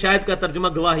انہوں نے شاہد کا ترجمہ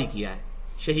گواہی کیا ہے،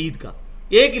 شہید کا.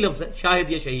 ایک ہی لفظ ہے،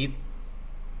 شاہد یا شہید.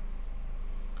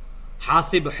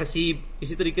 حاسب، حسیب،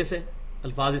 اسی طریقے سے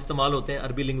الفاظ استعمال ہوتے ہیں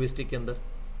عربی لنگوسٹک کے اندر.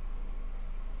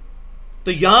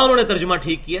 تو یہاں انہوں نے ترجمہ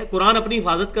ٹھیک کیا. قرآن اپنی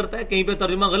حفاظت کرتا ہے، کہیں پہ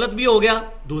ترجمہ غلط بھی ہو گیا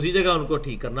دوسری جگہ ان کو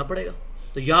ٹھیک کرنا پڑے گا.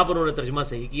 تو یہاں پر انہوں نے ترجمہ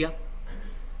صحیح کیا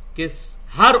کہ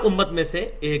ہر امت میں سے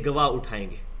ایک گواہ اٹھائیں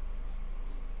گے.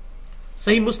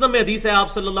 صحیح مسلم میں حدیث ہے،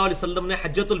 آپ صلی اللہ علیہ وسلم نے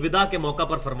حجۃ الوداع کے موقع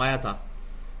پر فرمایا تھا،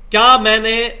 کیا میں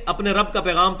نے اپنے رب کا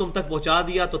پیغام تم تک پہنچا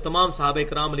دیا؟ تو تمام صحابہ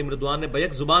کرام علیہم رضوان نے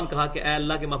بیک زبان کہا کہ اے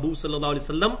اللہ کے محبوب صلی اللہ علیہ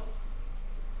وسلم،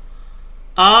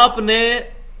 آپ نے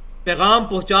پیغام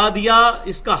پہنچا دیا،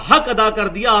 اس کا حق ادا کر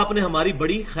دیا، آپ نے ہماری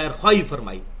بڑی خیر خواہی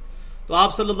فرمائی. تو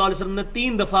آپ صلی اللہ علیہ وسلم نے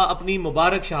 3 دفعہ اپنی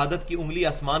مبارک شہادت کی انگلی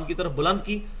آسمان کی طرف بلند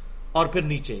کی اور پھر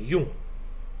نیچے یوں،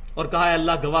 اور کہا اے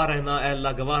اللہ گواہ رہنا، اے اللہ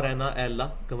گواہ رہنا، اے اللہ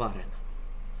گواہ رہنا.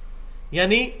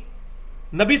 یعنی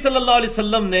نبی صلی اللہ علیہ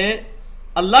وسلم نے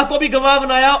اللہ کو بھی گواہ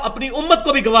بنایا، اپنی امت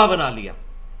کو بھی گواہ بنا لیا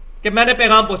کہ میں نے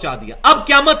پیغام پہنچا دیا. اب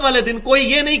قیامت والے دن کوئی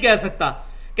یہ نہیں کہہ سکتا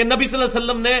کہ نبی صلی اللہ علیہ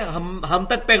وسلم نے ہم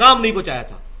تک پیغام نہیں پہنچایا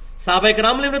تھا. صحابہ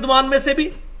کرام علیہ رضوان میں سے بھی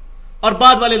اور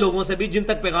بعد والے لوگوں سے بھی جن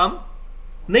تک پیغام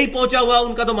نہیں پہنچا ہوا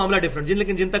ان کا تو معاملہ ڈفرنٹ،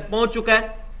 لیکن جن تک پہنچ چکا ہے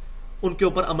ان کے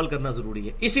اوپر عمل کرنا ضروری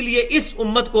ہے. اسی لیے اس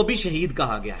امت کو بھی شہید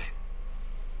کہا گیا ہے.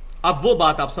 اب وہ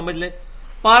بات آپ سمجھ لیں،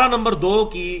 پارہ نمبر 2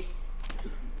 کی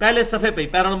پہلے صفحے پہ،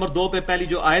 پیرا نمبر 2 پہ پہلی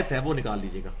جو آیت ہے وہ نکال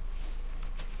لیجیے گا.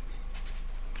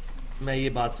 میں یہ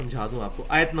بات سمجھا دوں آپ کو.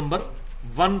 آیت نمبر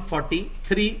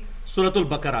 143 سورۃ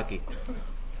البقرہ کی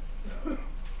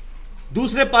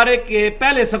دوسرے پارے کے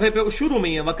پہلے صفحے پہ شروع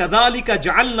میں ہے وَكَذَلِكَ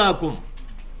جَعَلْنَاكُمْ.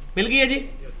 مل گئی ہے جی؟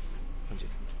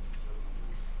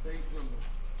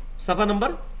 صفحہ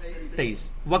نمبر 23.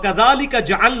 وَكَذَلِكَ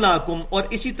جَعَلْنَاكُمْ، اور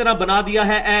اسی طرح بنا دیا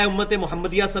ہے اے امت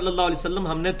محمدیہ صلی اللہ علیہ وسلم،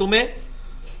 ہم نے تمہیں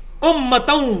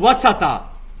امتوں وسطا،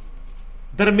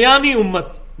 درمیانی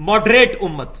امت، ماڈریٹ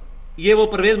امت. یہ وہ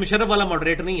پرویز مشرف والا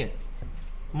ماڈریٹ نہیں ہے،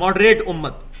 ماڈریٹ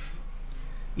امت.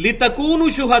 لِتَكُونُوا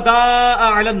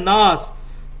شُهَدَاءَ عَلَى النَّاسِ،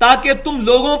 تاکہ تم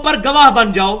لوگوں پر گواہ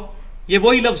بن جاؤ. یہ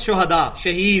وہی لفظ شہداء،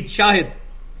 شہید، شاہد.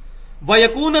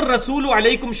 وَيَكُونَ الرَّسُولُ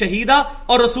عَلَيْكُمْ شَهِيدًا،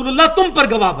 اور رسول اللہ تم پر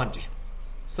گواہ بن جائے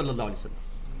صلی اللہ علیہ وسلم.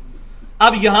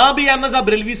 اب یہاں بھی احمد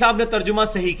بریلوی صاحب نے ترجمہ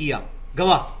صحیح کیا،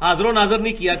 گواہ، حاضر و ناظر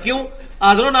نہیں کیا. کیوں؟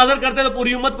 حاضر و ناظر کرتے تو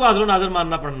پوری امت کو حاضر و ناظر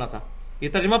ماننا پڑنا تھا. یہ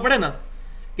ترجمہ پڑھے نا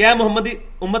کہ اے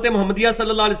امت محمدیہ صلی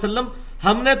اللہ علیہ وسلم،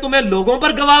 ہم نے تمہیں لوگوں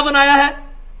پر گواہ بنایا ہے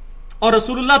اور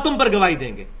رسول اللہ تم پر گواہی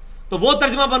دیں گے. تو وہ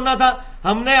ترجمہ بننا تھا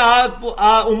ہم نے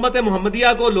امت محمدیہ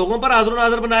کو لوگوں پر حاضر و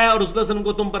ناظر بنایا اور رسول اللہ صلی اللہ علیہ وسلم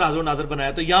کو تم پر حاضر و ناظر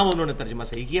بنایا. تو یہاں انہوں نے ترجمہ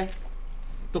صحیح کیا.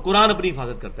 تو قرآن اپنی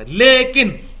حفاظت کرتا ہے. لیکن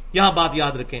یہاں بات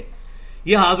یاد رکھیں،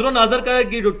 یہ حاضر و ناظر کا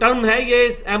جو ٹرم ہے یہ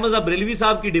احمد بریلوی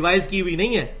صاحب کی ڈیوائز کی ہوئی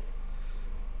نہیں ہے.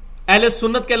 اہل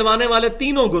سنت کہلوانے والے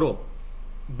تینوں گروہ،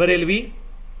 بریلوی،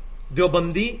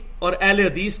 دیوبندی اور اہل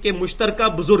حدیث کے مشترکہ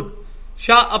بزرگ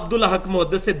شاہ عبد الحق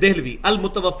محدث دہلوی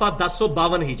المتوفا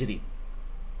 1052 ہجری،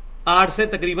 8 سے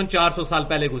تقریباً 400 سال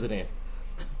پہلے گزرے ہیں،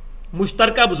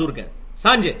 مشترکہ بزرگ ہیں.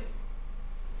 سمجھے؟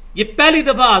 یہ پہلی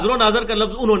دفعہ حاضر و ناظر کا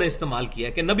لفظ انہوں نے استعمال کیا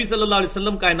کہ نبی صلی اللہ علیہ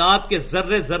وسلم کائنات کے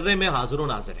ذرے ذرے میں حاضر و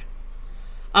ناظر ہے.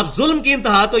 اب ظلم کی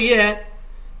انتہا تو یہ ہے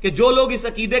کہ جو لوگ اس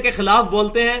عقیدے کے خلاف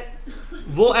بولتے ہیں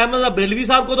وہ احمد بریلوی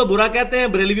صاحب کو تو برا کہتے ہیں،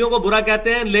 بریلویوں کو برا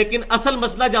کہتے ہیں، لیکن اصل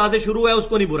مسئلہ جہاں سے شروع ہے اس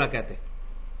کو نہیں برا کہتے.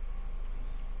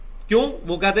 کیوں؟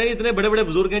 وہ کہتے ہیں اتنے بڑے بڑے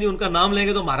بزرگ ہیں جی، ان کا نام لیں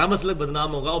گے تو ہمارا مسلک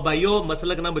بدنام ہوگا. اور بھائیو،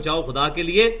 مسلک نہ بچاؤ خدا کے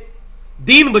لیے،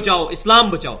 دین بچاؤ، اسلام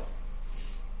بچاؤ.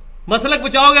 مسلک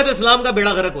بچاؤ گے تو اسلام کا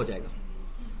بیڑا غرق ہو جائے گا.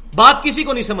 بات کسی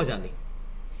کو نہیں سمجھ آنی.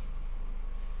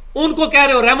 ان کو کہہ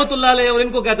رہے ہو رحمت اللہ علیہ اور ان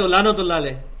کو کہتے ہو لعنت اللہ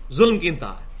علیہ. ظلم کی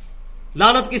انتہا ہے.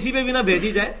 لعنت کسی پہ بھی نہ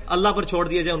بھیجی جائے، اللہ پر چھوڑ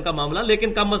دیا جائے ان کا معاملہ،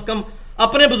 لیکن کم از کم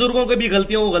اپنے بزرگوں کے بھی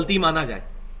غلطیوں کو غلطی مانا جائے.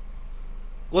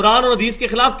 قرآن اور حدیث کے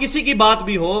خلاف کسی کی بات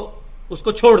بھی ہو اس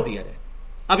کو چھوڑ دیا جائے.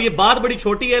 اب یہ بات بڑی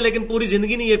چھوٹی ہے لیکن پوری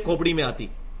زندگی نہیں ایک کھوپڑی میں آتی.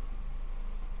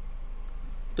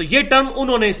 تو یہ ٹرم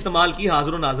انہوں نے استعمال کی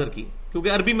حاضر و ناظر کی،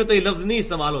 کیونکہ عربی میں تو یہ لفظ نہیں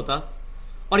استعمال ہوتا.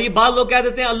 اور یہ بعض لوگ کہہ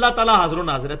دیتے ہیں اللہ تعالیٰ حاضر و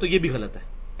ناظر ہے، تو یہ بھی غلط ہے.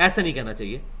 ایسا نہیں کہنا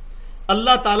چاہیے.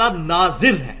 اللہ تعالیٰ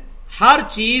ناظر ہے، ہر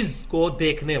چیز کو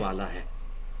دیکھنے والا ہے.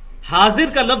 حاضر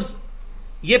کا لفظ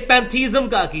یہ پینتھیزم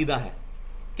کا عقیدہ ہے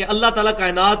کہ اللہ تعالیٰ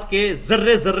کائنات کے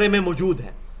ذرے ذرے میں موجود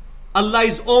ہے. اللہ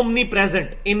از omni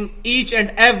present in H and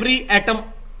every atom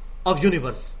of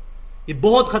universe. یہ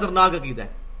بہت خطرناک عقیدہ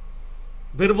ہے.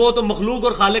 پھر وہ تو مخلوق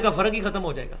اور خالق کا فرق ہی ختم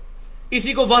ہو جائے گا.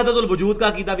 اسی کو وحدت الوجود کا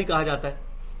عقیدہ بھی کہا جاتا ہے.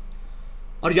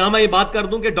 اور یہاں میں یہ بات کر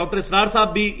دوں کہ ڈاکٹر اسرار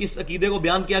صاحب بھی اس عقیدے کو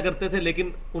بیان کیا کرتے تھے، لیکن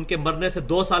ان کے مرنے سے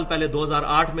 2 سال پہلے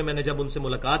 2008 میں نے جب ان سے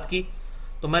ملاقات کی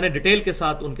تو میں نے ڈیٹیل کے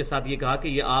ساتھ ان کے ساتھ یہ کہا کہ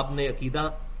یہ آپ نے عقیدہ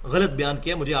غلط بیان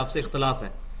کیا، مجھے آپ سے اختلاف ہے.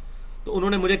 تو انہوں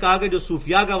نے مجھے کہا کہ جو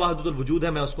صوفیاء کا وحدت الوجود ہے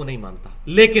میں اس کو نہیں مانتا،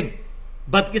 لیکن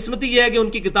بدقسمتی یہ ہے کہ ان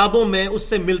کی کتابوں میں اس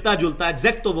سے ملتا جلتا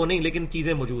ایگزیکٹ تو وہ نہیں لیکن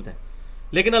چیزیں موجود ہیں.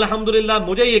 لیکن الحمدللہ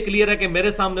مجھے یہ کلیئر ہے کہ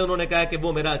میرے سامنے انہوں نے کہا کہ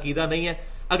وہ میرا عقیدہ نہیں ہے.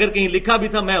 اگر کہیں لکھا بھی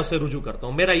تھا میں اسے رجوع کرتا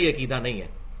ہوں، میرا یہ عقیدہ نہیں ہے.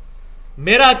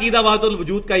 میرا عقیدہ وحدت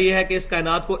الوجود کا یہ ہے کہ اس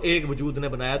کائنات کو ایک وجود نے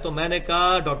بنایا. تو میں نے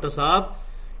کہا ڈاکٹر صاحب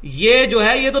یہ جو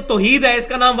ہے یہ تو توحید ہے، اس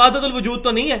کا نام وحدت الوجود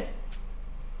تو نہیں ہے،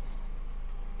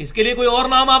 اس کے لیے کوئی اور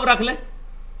نام آپ رکھ لیں،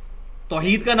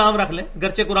 توحید کا نام رکھ لیں.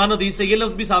 گرچہ قرآن حدیث سے یہ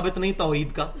لفظ بھی ثابت نہیں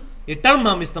توحید کا، یہ ٹرم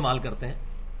ہم استعمال کرتے ہیں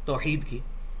توحید کی،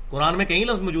 قرآن میں کہیں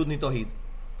لفظ موجود نہیں توحید،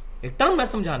 ایک ٹرم ہے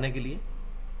سمجھانے کے لیے.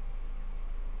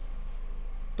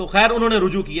 تو خیر انہوں نے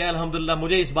رجوع کیا الحمدللہ.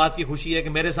 مجھے اس بات کی خوشی ہے کہ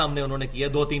میرے سامنے انہوں نے کیا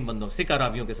 2-3 بندوں سکھ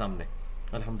راویوں کے سامنے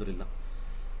الحمدللہ.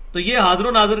 تو یہ حاضر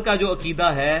و ناظر کا جو عقیدہ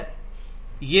ہے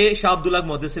یہ شاہ عبداللہ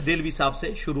محدث دہلوی صاحب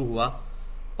سے شروع ہوا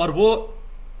اور وہ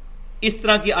اس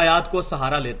طرح کی آیات کو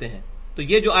سہارا لیتے ہیں. تو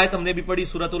یہ جو آیت ہم نے بھی پڑھی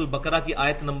سورۃ البقرہ کی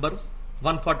آیت نمبر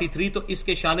 143، تو اس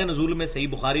کے شان نزول میں صحیح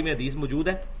بخاری میں حدیث موجود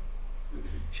ہے.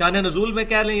 شان نزول میں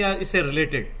کہہ لیں یا اس سے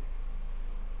ریلیٹڈ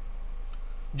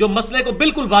جو مسئلے کو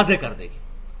بالکل واضح کر دے گی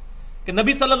کہ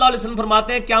نبی صلی اللہ علیہ وسلم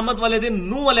فرماتے ہیں قیامت والے دن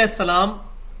نوح علیہ السلام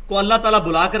کو اللہ تعالیٰ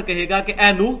بلا کر کہے گا کہ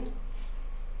اے نوح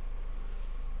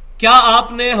کیا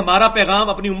آپ نے ہمارا پیغام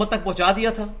اپنی امت تک پہنچا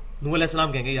دیا تھا؟ نوح علیہ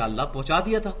السلام کہیں گے یا اللہ پہنچا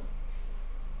دیا تھا.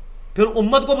 پھر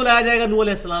امت کو بلایا جائے گا نوح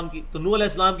علیہ السلام کی، تو نوح علیہ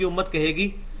السلام کی امت کہے گی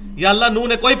یا اللہ نوح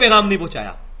نے کوئی پیغام نہیں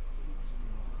پہنچایا،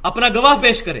 اپنا گواہ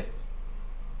پیش کرے.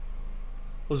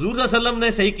 حضور صلی اللہ علیہ وسلم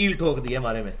نے صحیح کیل ٹھوک دی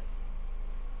ہمارے میں،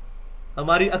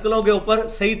 ہماری عقلوں کے اوپر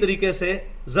صحیح طریقے سے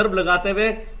ضرب لگاتے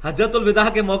ہوئے حجۃ الوداع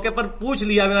کے موقع پر پوچھ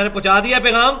لیا میں نے پہنچا دیا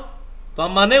پیغام. تو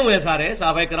ہم مانے ہوئے سارے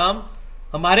صحابہ کرام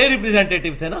ہمارے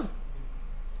ریپرزینٹیٹو تھے نا،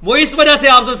 وہ اس وجہ سے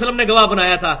آپ صلی اللہ علیہ وسلم نے گواہ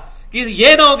بنایا تھا کہ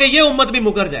یہ نہ ہو کہ یہ امت بھی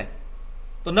مکر جائے.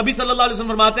 تو نبی صلی اللہ علیہ وسلم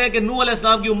فرماتے ہیں کہ نوح علیہ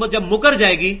السلام کی امت جب مکر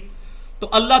جائے گی تو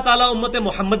اللہ تعالیٰ امت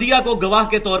محمدیہ کو گواہ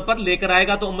کے طور پر لے کر آئے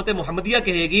گا. تو امت محمدیہ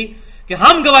کہے گی کہ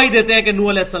ہم گواہی دیتے ہیں کہ نوح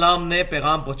علیہ السلام نے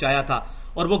پیغام پہنچایا تھا.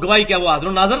 اور وہ گواہی کیا وہ حاضر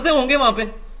و ناظر تھے ہوں گے وہاں پہ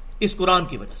اس قرآن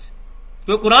کی وجہ سے،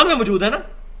 کیونکہ قرآن میں موجود ہے نا.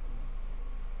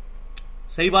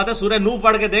 صحیح بات ہے، سورہ نوح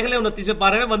پڑھ کے دیکھ لیں 29ویں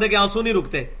پارے میں بندے کے آنسو نہیں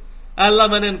رکتے. اے اللہ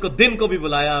میں نے ان کو دن کو بھی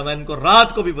بلایا، میں ان کو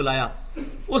رات کو بھی بلایا.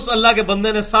 اس اللہ کے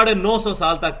بندے نے 950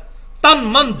 سال تک تن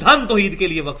من دھن توحید کے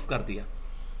لیے وقف کر دیا،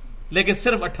 لیکن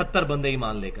صرف 78 بندے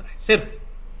ایمان لے کر آئے، صرف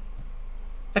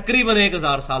تقریباً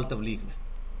 1000 سال تبلیغ میں.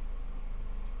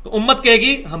 تو امت کہے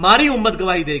گی، ہماری امت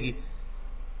گواہی دے گی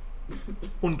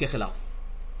ان کے خلاف.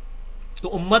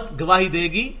 تو امت گواہی دے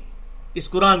گی اس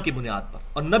قرآن کی بنیاد پر،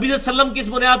 اور نبی صلی اللہ علیہ وسلم کس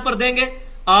بنیاد پر دیں گے؟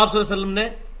 آپ صلی اللہ علیہ وسلم نے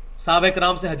صحابہ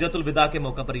کرام سے حجۃ الوداع کے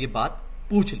موقع پر یہ بات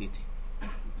پوچھ لی تھی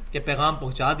کہ پیغام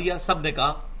پہنچا دیا؟ سب نے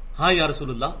کہا ہاں یا رسول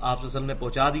اللہ، آپ صلی اللہ علیہ وسلم نے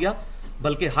پہنچا دیا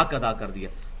بلکہ حق ادا کر دیا.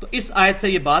 تو اس آیت سے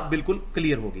یہ بات بالکل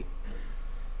کلیئر ہوگی.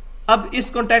 اب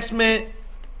اس کانٹیکسٹ میں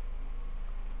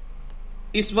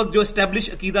اس وقت جو اسٹیبلش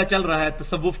عقیدہ چل رہا ہے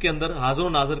تصوف کے اندر حاضر و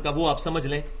ناظر کا، وہ آپ سمجھ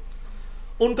لیں.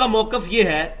 ان کا موقف یہ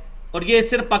ہے، اور یہ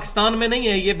صرف پاکستان میں نہیں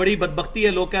ہے، یہ بڑی بدبختی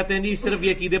ہے. لوگ کہتے ہیں جی صرف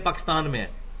یہ عقیدے پاکستان میں ہے،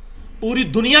 پوری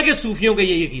دنیا کے صوفیوں کے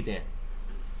یہ عقیدے ہیں.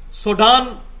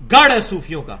 سوڈان گڑھ ہے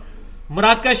صوفیوں کا،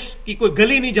 مراکش کی کوئی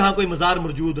گلی نہیں جہاں کوئی مزار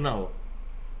موجود نہ ہو.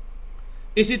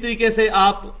 اسی طریقے سے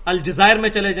آپ الجزائر میں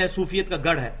چلے جائیں، صوفیت کا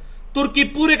گڑھ ہے. ترکی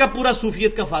پورے کا پورا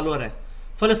صوفیت کا فالوور ہے.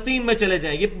 فلسطین میں چلے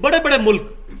جائیں، یہ بڑے بڑے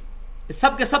ملک،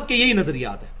 سب کے یہی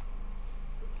نظریات ہیں.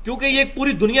 کیونکہ یہ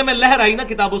پوری دنیا میں لہر آئی نا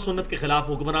کتاب و سنت کے خلاف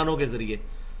حکمرانوں کے ذریعے،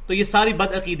 تو یہ ساری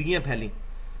بد عقیدگیاں پھیلی.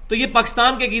 تو یہ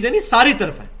پاکستان کے عقیدے نہیں، ساری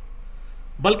طرف ہیں.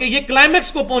 بلکہ یہ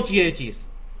کلائمیکس کو پہنچی ہے یہ چیز.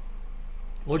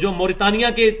 وہ جو موریتانیہ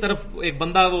کے طرف ایک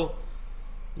بندہ، وہ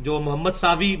جو محمد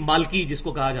ساوی مالکی جس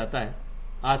کو کہا جاتا ہے،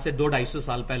 آج سے 200-250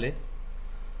 سال پہلے،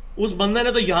 اس بندے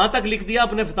نے تو یہاں تک لکھ دیا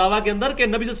اپنے فتاوا کے اندر کہ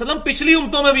نبی صلی اللہ علیہ وسلم پچھلی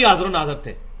امتوں میں بھی حاضر و ناظر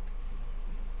تھے.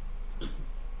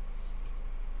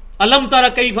 الم تر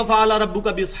کیف فعل ربک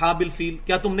باصحاب الفیل،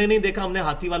 کیا تم نے نہیں دیکھا ہم نے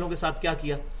ہاتھی والوں کے ساتھ کیا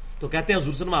کیا؟ تو کہتے ہیں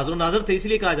حضور صلی اللہ علیہ وسلم حاضر و ناظر تھے، اس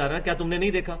لیے کہا جا رہا ہے کیا تم نے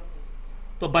نہیں دیکھا؟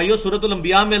 تو بھائیو سورۃ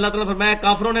الانبیاء میں اللہ تعالیٰ نے فرمایا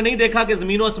کافروں نے نہیں دیکھا کہ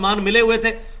زمین و آسمان ملے ہوئے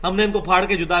تھے، ہم نے ان کو پھاڑ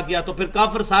کے جدا کیا. تو پھر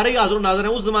کافر سارے ہی حاضر و ناظر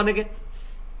ہیں اس زمانے کے.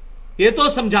 یہ تو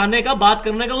سمجھانے کا، بات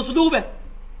کرنے کا اسلوب ہے.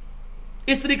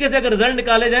 اس طریقے سے اگر رزلٹ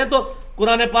نکالے جائیں تو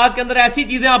قرآن پاک کے اندر ایسی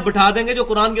چیزیں آپ بٹھا دیں گے جو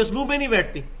قرآن کے اسلوب میں نہیں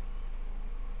بیٹھتی.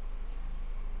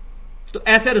 تو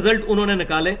ایسے رزلٹ انہوں نے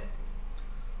نکالے،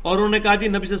 اور انہوں نے کہا جی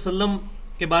نبی صلی اللہ علیہ وسلم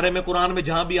کے بارے میں قرآن میں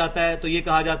جہاں بھی آتا ہے تو یہ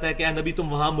کہا جاتا ہے کہ اے نبی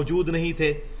تم وہاں موجود نہیں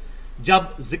تھے جب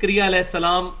زکریا علیہ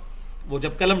السلام وہ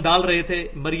جب قلم ڈال رہے تھے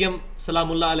مریم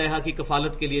سلام اللہ علیہا کی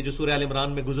کفالت کے لیے جو سورہ آل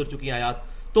عمران میں گزر چکی آیات،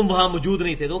 تم وہاں موجود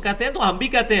نہیں تھے. تو وہ کہتے ہیں تو ہم بھی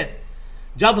کہتے ہیں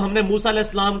جب ہم نے موسیٰ علیہ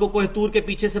السلام کو کوہ طور کے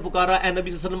پیچھے سے پکارا اے نبی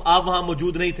صلی اللہ علیہ وسلم آپ وہاں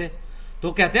موجود نہیں تھے.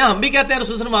 تو کہتے ہیں ہم بھی کہتے ہیں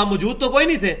رسول صلی اللہ علیہ وسلم وہاں موجود تو کوئی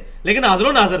نہیں تھے لیکن حاضر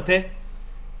و ناظر تھے،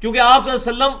 کیونکہ آپ صلی اللہ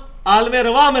علیہ وسلم عالم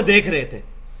رواح میں دیکھ رہے تھے،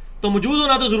 تو موجود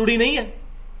ہونا تو ضروری نہیں ہے.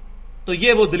 تو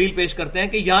یہ وہ دلیل پیش کرتے ہیں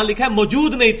کہ یہاں لکھا ہے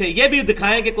موجود نہیں تھے، یہ بھی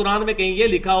دکھائیں کہ قرآن میں کہیں یہ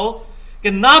لکھا ہو کہ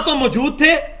نہ تو موجود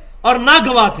تھے اور نہ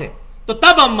گواہ تھے، تو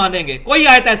تب ہم مانیں گے. کوئی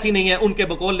آیت ایسی نہیں ہے ان کے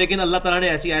بقول، لیکن اللہ تعالیٰ نے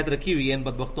ایسی آیت رکھی ہوئی ہے ان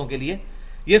بدبختوں کے لیے.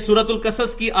 یہ سورۃ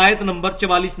القصص کی آیت نمبر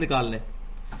 44 نکال لیں.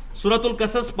 سورۃ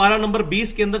القصص پارہ نمبر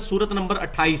 20 کے اندر سورت نمبر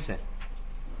 28 ہے.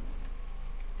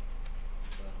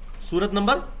 سورت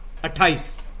نمبر 28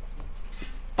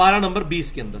 پارہ نمبر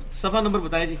 20 کے اندر صفحہ نمبر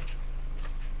بتائیں جی.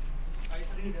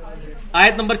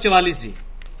 آیت نمبر 44 جی.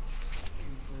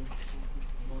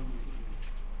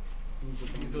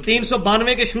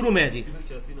 392 کے شروع میں ہے جی،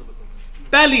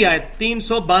 پہلی آیت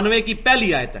 392 کی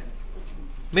پہلی آیت ہے.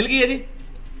 مل گئی ہے جی،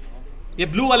 یہ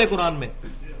بلو والے قرآن میں.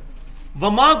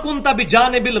 وما كنت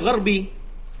بجانب الغربی،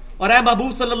 اور اے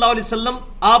محبوب صلی اللہ علیہ وسلم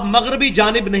آپ مغربی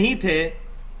جانب نہیں تھے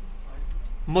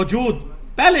موجود.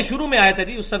 پہلے شروع میں آیت ہے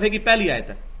جی، اس صفحے کی پہلی آیت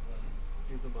ہے.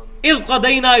 اذ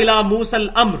قضینا الی موسیٰ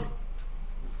الامر،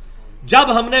 جب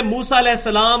ہم نے موسیٰ علیہ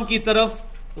السلام کی طرف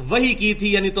وحی کی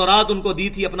تھی، یعنی تورات ان کو دی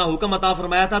تھی، اپنا حکم عطا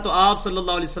فرمایا تھا، تو آپ صلی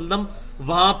اللہ علیہ وسلم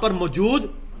وہاں پر موجود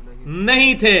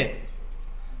نہیں تھے.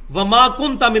 وما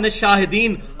كنت من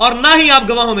الشاہدین، اور نہ ہی آپ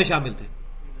گواہوں میں شامل تھے.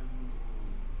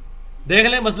 دیکھ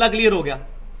لیں مسئلہ کلیئر ہو گیا،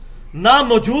 نہ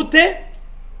موجود تھے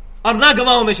اور نہ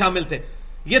گواہوں میں شامل تھے.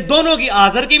 یہ دونوں کی،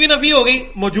 حاضر کی بھی نفی ہو گئی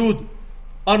موجود،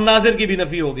 اور ناظر کی بھی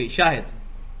نفی ہو گئی شاہد.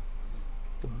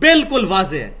 تو بالکل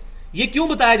واضح ہے. یہ کیوں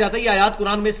بتایا جاتا ہے؟ یہ آیات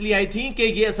قرآن میں اس لیے آئی تھی کہ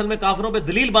یہ اصل میں کافروں پہ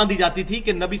دلیل باندھی جاتی تھی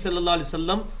کہ نبی صلی اللہ علیہ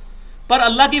وسلم پر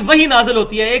اللہ کی وحی نازل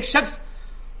ہوتی ہے. ایک شخص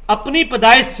اپنی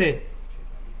پیدائش سے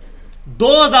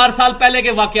 2000 سال پہلے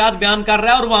کے واقعات بیان کر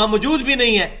رہا ہے اور وہاں موجود بھی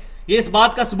نہیں ہے. یہ اس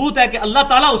بات کا ثبوت ہے کہ اللہ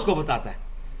تعالیٰ اس کو بتاتا ہے.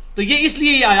 تو یہ اس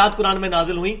لیے یہ آیات قرآن میں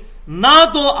نازل ہوئی. نہ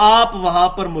تو آپ وہاں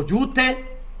پر موجود تھے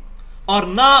اور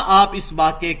نہ آپ اس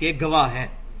واقعے کے گواہ ہیں.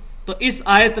 تو اس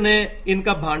آیت نے ان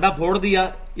کا بھانڈا پھوڑ دیا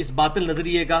اس باطل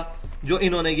نظریے کا جو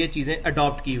انہوں نے یہ چیزیں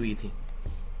اڈاپٹ کی ہوئی تھی.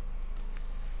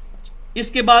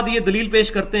 اس کے بعد یہ دلیل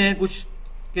پیش کرتے ہیں کچھ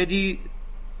کہ جی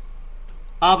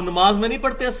آپ نماز میں نہیں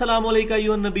پڑھتے السلام علیکم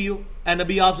ایھا النبی، اے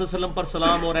نبی آپ صلی اللہ علیہ وسلم پر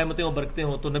سلام اور رحمتیں اور برکتیں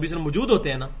ہوں، تو نبی صلی اللہ علیہ وسلم موجود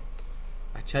ہوتے ہیں نا.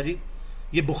 اچھا جی،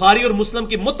 یہ بخاری اور مسلم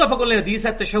کی متفق علیہ حدیث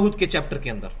ہے تشہد کے چیپٹر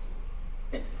کے اندر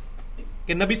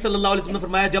کہ نبی صلی اللہ علیہ وسلم نے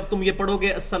فرمایا جب تم یہ پڑھو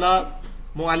گے السلام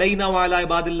علینا وعلی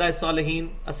عباد اللہ الصالحین،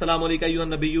 السلام علیکم ایھا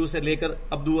النبی سے لے کر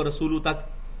عبدو و رسولو تک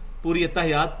پوری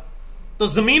اتحیات، تو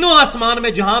زمین و آسمان میں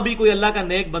جہاں بھی کوئی اللہ کا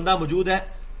نیک بندہ موجود ہے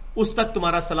اس تک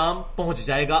تمہارا سلام پہنچ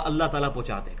جائے گا، اللہ تعالیٰ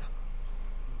پہنچا دے گا.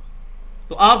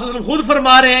 تو آپ صلی اللہ علیہ وسلم خود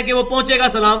فرما رہے ہیں کہ وہ پہنچے گا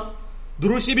سلام.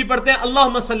 دروشی بھی پڑھتے ہیں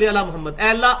اللہم صلی علی محمد، اے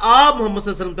اللہ آپ محمد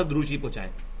صلی اللہ علیہ وسلم تک دروشی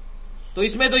پہنچائیں. تو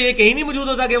اس میں تو یہ کہیں نہیں موجود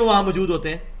ہوتا کہ وہ وہاں موجود ہوتے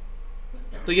ہیں.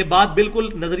 تو یہ بات بالکل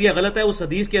نظریہ غلط ہے. اس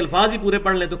حدیث کے الفاظ ہی پورے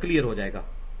پڑھ لیں تو کلیئر ہو جائے گا.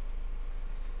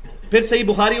 پھر صحیح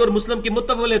بخاری اور مسلم کی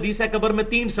متفق حدیث ہے قبر میں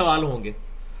 3 سوال ہوں گے.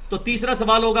 تو تیسرا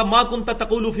سوال ہوگا ما کنت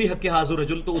تقول فی حق ھذا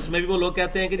الرجل، تو اس میں بھی وہ لوگ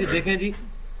کہتے ہیں کہ جی دیکھیں جی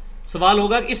سوال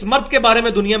ہوگا کہ اس مرد کے بارے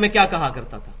میں دنیا میں کیا کہا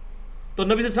کرتا تھا. تو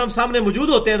نبی صلی اللہ علیہ وسلم سامنے موجود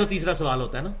ہوتے ہیں تو تیسرا سوال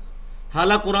ہوتا ہے نا.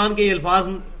 حالانکہ قرآن کے یہ الفاظ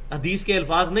حدیث کے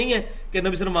الفاظ نہیں ہے کہ نبی صلی اللہ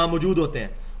علیہ وسلم وہاں موجود ہوتے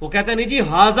ہیں. وہ کہتے ہیں نہیں جی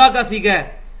ھذا کا صیغہ ہے،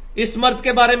 اس مرد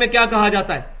کے بارے میں کیا کہا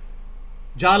جاتا ہے.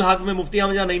 جال حق میں مفتی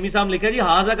احمد جان نعیمی صاحب لکھا ہے جی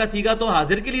ھذا کا صیغہ تو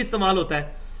حاضر کے لیے استعمال ہوتا ہے.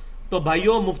 تو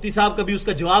بھائیو مفتی صاحب کبھی اس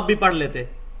کا جواب بھی پڑھ لیتے.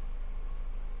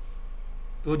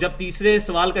 تو جب تیسرے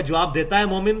سوال کا جواب دیتا ہے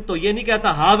مومن تو یہ نہیں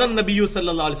کہتا ھذا النبی صلی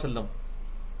اللہ علیہ وسلم،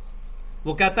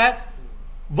 وہ کہتا ہے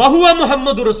وَهُوَ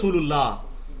محمد رسول اللہ،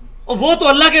 اور وہ تو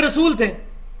اللہ کے رسول تھے.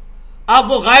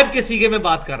 آپ وہ غائب کے سیغے میں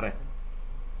بات کر رہے ہیں.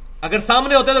 اگر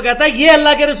سامنے ہوتے تو کہتا ہے یہ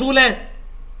اللہ کے رسول ہیں،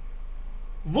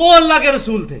 وہ اللہ کے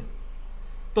رسول تھے.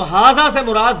 تو ھذا سے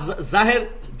مراد ظاہر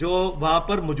جو وہاں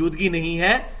پر موجودگی نہیں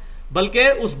ہے بلکہ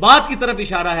اس بات کی طرف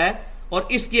اشارہ ہے. اور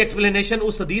اس کی ایکسپلینیشن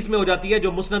اس حدیث میں ہو جاتی ہے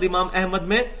جو مسند امام احمد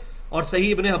میں اور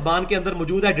صحیح ابن حبان کے اندر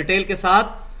موجود ہے ڈیٹیل کے ساتھ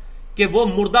کہ وہ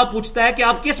مردہ پوچھتا ہے کہ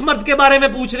آپ کس مرد کے بارے میں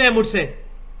پوچھ رہے ہیں مجھ سے.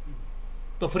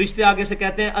 تو فرشتے آگے سے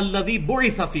کہتے ہیں الذی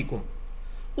بعث فیکم،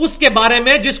 اس کے بارے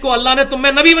میں جس کو اللہ نے تم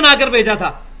میں نبی بنا کر بھیجا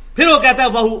تھا. پھر وہ کہتا ہے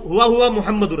ہوا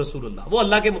محمد رسول اللہ، وہ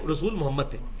اللہ کے رسول محمد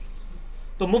تھے.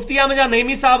 تو مفتی احمد جان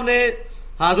نعیمی صاحب نے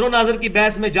حاضر و ناظر کی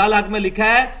بحث میں جال حق میں لکھا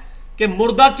ہے کہ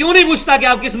مردہ کیوں نہیں پوچھتا کہ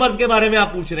آپ کس مرد کے بارے میں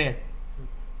آپ پوچھ رہے ہیں.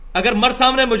 اگر مرد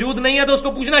سامنے موجود نہیں ہے تو اس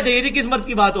کو پوچھنا چاہیے جی کس مرد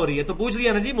کی بات ہو رہی ہے. تو پوچھ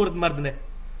لیا نا جی مرد نے.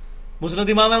 مسند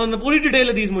امام احمد میں پوری ڈیٹیل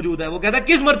حدیث موجود ہے. وہ کہتا ہے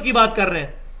کس مرد کی بات کر رہے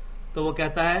ہیں. تو وہ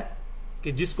کہتا ہے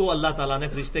کہ جس کو اللہ تعالیٰ نے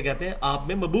فرشتے کہتے ہیں آپ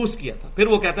میں مبعوث کیا تھا. پھر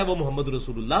وہ کہتا ہے وہ محمد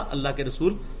رسول اللہ، اللہ کے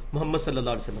رسول محمد صلی اللہ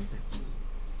علیہ وسلم تھے.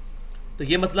 تو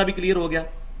یہ مسئلہ بھی کلیئر ہو گیا.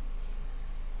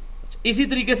 اسی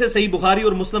طریقے سے صحیح بخاری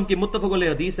اور مسلم کی متفق علیہ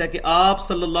حدیث ہے کہ آپ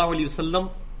صلی اللہ علیہ وسلم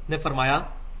نے فرمایا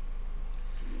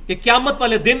کہ قیامت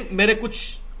والے دن میرے کچھ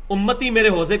امتی میرے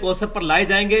حوضے کوثر پر لائے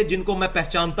جائیں گے جن کو میں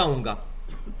پہچانتا ہوں گا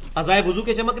عزائے وضو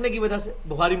کے چمکنے کی وجہ سے.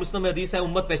 بخاری مسلم میں حدیث ہے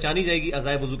امت پہچانی جائے گی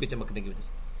عزائے وضو کے چمکنے کی وجہ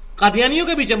سے. قادیانیوں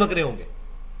کے بھی چمک رہے ہوں گے،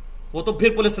 وہ تو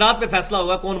پھر پولیس رات پہ فیصلہ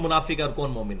ہوگا کون منافق ہے اور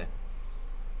کون مومن ہے.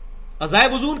 عزائے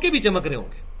وضو ان کے بھی چمک رہے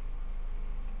ہوں گے.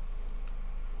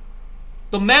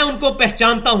 تو میں ان کو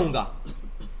پہچانتا ہوں گا،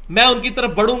 میں ان کی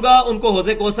طرف بڑھوں گا، ان کو حوض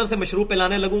کوثر سے مشروب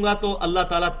پلانے لگوں گا. تو اللہ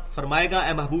تعالیٰ فرمائے گا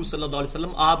اے محبوب صلی اللہ علیہ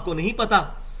وسلم آپ کو نہیں پتا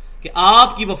کہ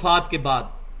آپ کی وفات کے بعد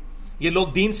یہ لوگ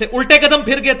دین سے الٹے قدم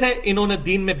پھر گئے تھے، انہوں نے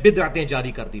دین میں بدعتیں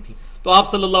جاری کر دی تھی. تو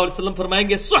آپ صلی اللہ علیہ وسلم فرمائیں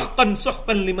گے سحقا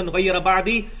سحقا لمن غیر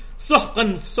بعدی سحقا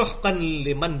سحقا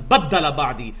لمن بدل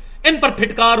بعدی، ان پر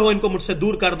پھٹکار ہو، ان کو مجھ سے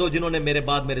دور کر دو جنہوں نے میرے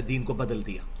بعد میرے دین کو بدل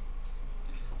دیا.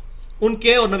 ان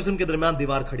کے اور نبی صلی اللہ علیہ وسلم کے درمیان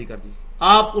دیوار کھڑی کر دی.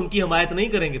 آپ ان کی حمایت نہیں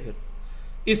کریں گے. پھر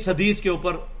اس حدیث کے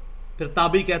اوپر پھر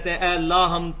تابعی کہتے ہیں اے اللہ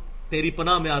ہم تیری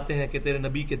پناہ میں آتے ہیں کہ تیرے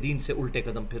نبی کے دین سے الٹے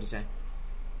قدم پھر جائیں،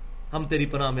 ہم تیری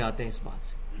پناہ میں آتے ہیں اس بات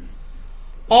سے.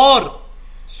 اور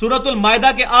سورۃ المائدہ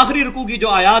کے آخری رکوع کی جو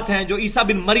آیات ہیں جو عیسیٰ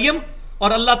بن مریم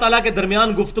اور اللہ تعالیٰ کے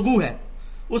درمیان گفتگو ہے،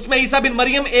 اس میں عیسیٰ بن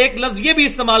مریم ایک لفظ یہ بھی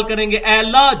استعمال کریں گے اے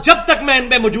اللہ جب تک میں ان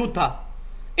میں موجود تھا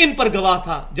ان پر گواہ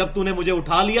تھا، جب تو نے مجھے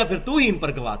اٹھا لیا پھر تو ہی ان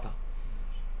پر گواہ تھا،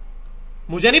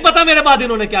 مجھے نہیں پتا میرے بعد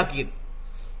انہوں نے کیا کیا.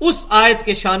 اس آیت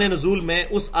کے شان نزول میں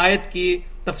اس آیت کی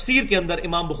تفسیر کے اندر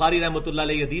امام بخاری رحمۃ اللہ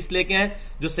علیہ حدیث لے کے ہیں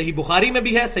جو صحیح بخاری میں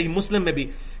بھی ہے صحیح مسلم میں بھی،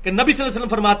 کہ نبی صلی اللہ علیہ وسلم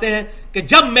فرماتے ہیں کہ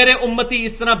جب میرے امتی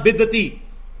اس طرح بدعتی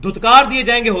دھتکار دیے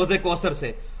جائیں گے حوض کوثر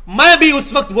سے، میں بھی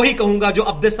اس وقت وہی کہوں گا جو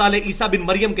عبد صالح عیسیٰ بن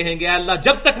مریم کہیں گے اے اللہ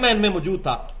جب تک میں ان میں موجود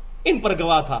تھا ان پر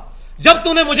گواہ تھا، جب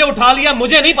تو نے مجھے اٹھا لیا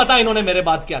مجھے نہیں پتا انہوں نے میرے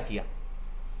بعد کیا کیا.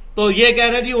 تو یہ کہہ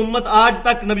رہے ہیں جی امت آج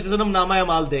تک نبی صلی اللہ علیہ وسلم نامہ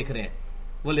اعمال دیکھ رہے ہیں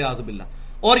والعیاذ باللہ.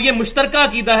 اور یہ مشترکہ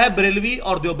عقیدہ ہے بریلوی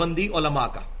اور دیوبندی علماء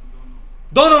کا،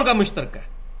 دونوں کا مشترکہ ہے.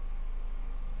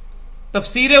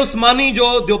 تفسیر عثمانی جو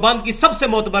دیوبند کی سب سے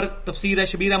معتبر تفسیر ہے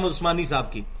شبیر احمد عثمانی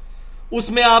صاحب کی، اس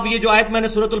میں آپ یہ جو آیت میں نے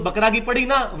سورۃ البقرہ کی پڑھی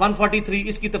نا 143،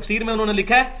 اس کی تفسیر میں انہوں نے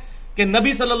لکھا ہے کہ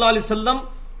نبی صلی اللہ علیہ وسلم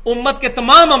امت کے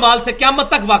تمام اعمال سے قیامت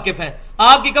تک واقف ہیں.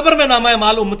 آپ کی قبر میں نامہ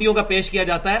اعمال امتیوں کا پیش کیا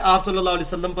جاتا ہے، آپ صلی اللہ علیہ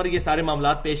وسلم پر یہ سارے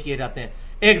معاملات پیش کیے جاتے ہیں.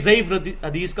 ایک ضعیف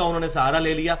حدیث کا انہوں نے سہارا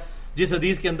لے لیا جس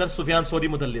حدیث کے اندر سفیان ثوری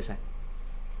مدلس ہے.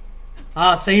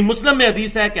 ہاں صحیح مسلم میں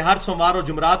حدیث ہے کہ ہر سوموار اور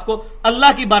جمعرات کو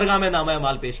اللہ کی بارگاہ میں نامہ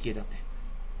اعمال پیش کیے جاتے ہیں.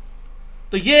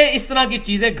 تو یہ اس طرح کی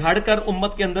چیزیں گھڑ کر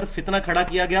امت کے اندر فتنہ کھڑا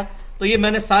کیا گیا. تو یہ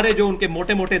میں نے سارے جو ان کے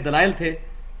موٹے موٹے دلائل تھے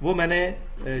وہ میں نے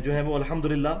جو ہے وہ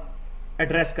الحمدللہ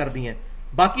ایڈریس کر دی ہیں.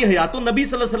 باقی حیات النبی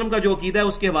صلی اللہ علیہ وسلم کا جو عقیدہ ہے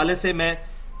اس کے حوالے سے میں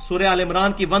سورہ آل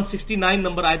عمران کی 169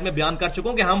 نمبر آیت میں بیان کر چکا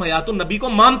ہوں کہ ہم حیات النبی کو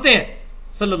مانتے ہیں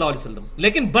صلی اللہ علیہ وسلم،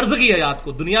 لیکن برزخی حیات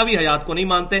کو، دنیاوی حیات کو نہیں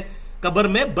مانتے. قبر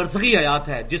میں برزخی حیات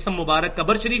ہے، جسم مبارک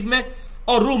قبر شریف میں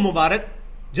اور روح مبارک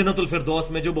جنت الفردوس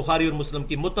میں، جو بخاری اور مسلم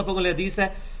کی متفق علیہ حدیث ہے.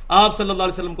 آپ صلی اللہ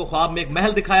علیہ وسلم کو خواب میں ایک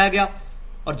محل دکھایا گیا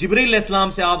اور جبرائیل علیہ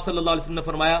السلام سے آپ صلی اللہ علیہ وسلم نے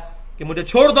فرمایا کہ مجھے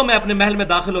چھوڑ دو میں اپنے محل میں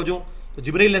داخل ہو جاؤں. تو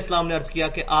جبرائیل علیہ السلام نے عرض کیا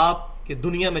کہ آپ کہ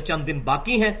دنیا میں چند دن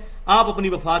باقی ہیں، آپ اپنی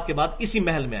وفات کے بعد اسی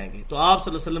محل میں آئیں گے. تو آپ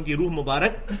صلی اللہ علیہ وسلم کی روح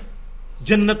مبارک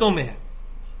جنتوں میں ہے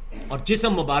اور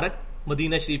جسم مبارک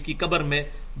مدینہ شریف کی قبر میں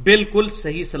بالکل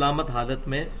صحیح سلامت حالت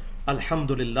میں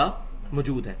الحمدللہ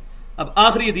موجود ہے. اب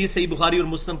آخری حدیث صحیح بخاری اور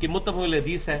مسلم کی متفق علیہ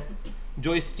حدیث ہے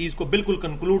جو اس چیز کو بالکل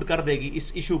کنکلوڈ کر دے گی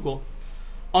اس ایشو کو،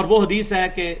 اور وہ حدیث ہے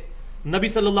کہ نبی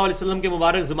صلی اللہ علیہ وسلم کے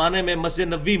مبارک زمانے میں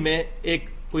مسجد نبوی میں ایک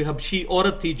کوئی حبشی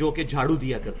عورت تھی جو کہ جھاڑو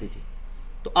دیا کرتی تھی.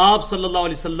 تو آپ صلی اللہ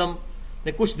علیہ وسلم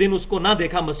نے کچھ دن اس کو نہ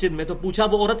دیکھا مسجد میں، تو پوچھا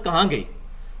وہ عورت کہاں گئی؟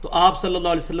 تو آپ صلی اللہ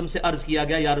علیہ وسلم سے عرض کیا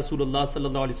گیا یا رسول اللہ صلی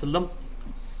اللہ علیہ وسلم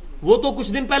وہ تو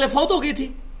کچھ دن پہلے فوت ہو گئی تھی،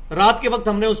 رات کے وقت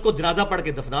ہم نے اس کو جنازہ پڑھ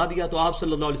کے دفنا دیا. تو آپ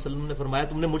صلی اللہ علیہ وسلم نے فرمایا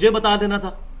تم نے مجھے بتا دینا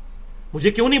تھا،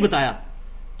 مجھے کیوں نہیں بتایا؟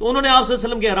 تو انہوں نے آپ صلی اللہ علیہ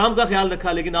وسلم کے آرام کا خیال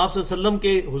رکھا، لیکن آپ صلی اللہ علیہ وسلم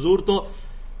کے حضور تو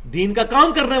دین کا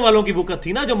کام کرنے والوں کی وقت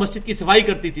تھی نا، جو مسجد کی صفائی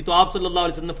کرتی تھی. تو آپ صلی اللہ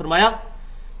علیہ وسلم نے فرمایا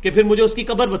کہ پھر مجھے اس کی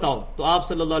قبر بتاؤ. تو آپ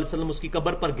صلی اللہ علیہ وسلم اس کی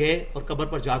قبر پر گئے اور قبر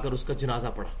پر جا کر اس کا جنازہ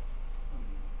پڑھا.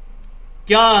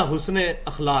 کیا حسن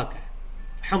اخلاق ہے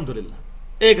الحمدللہ.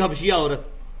 ایک حبشیہ عورت،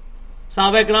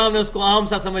 صحابہ کرام نے اس کو عام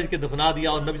سا سمجھ کے دفنا دیا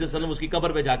اور نبی صلی اللہ علیہ وسلم اس کی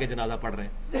قبر پہ جا کے جنازہ پڑھ رہے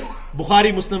ہیں.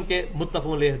 بخاری مسلم کے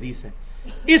متفق علیہ حدیث ہے.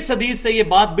 اس حدیث سے یہ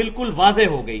بات بالکل واضح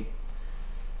ہو گئی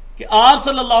کہ آپ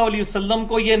صلی اللہ علیہ وسلم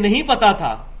کو یہ نہیں پتا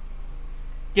تھا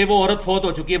کہ وہ عورت فوت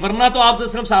ہو چکی ہے، ورنہ تو آپ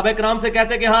صرف صحابہ کرام سے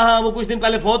کہتے کہ ہاں وہ کچھ دن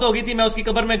پہلے فوت ہو گئی تھی، میں اس کی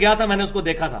قبر میں گیا تھا، میں نے اس کو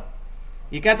دیکھا تھا.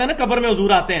 یہ کہتا ہے نا قبر میں حضور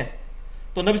آتے ہیں،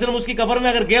 تو نبی صلی اللہ علیہ وسلم اس کی قبر میں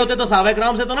اگر گئے ہوتے تو صحابہ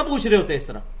کرام سے تو نہ پوچھ رہے ہوتے اس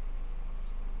طرح.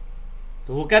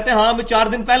 تو وہ کہتے ہیں ہاں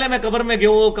 4 دن پہلے میں قبر میں گیا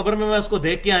ہوں, قبر میں اس کو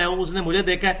دیکھ کے آیا ہوں, اس نے مجھے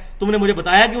دیکھا ہے, تم نے مجھے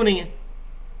بتایا کیوں نہیں ہے؟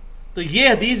 تو یہ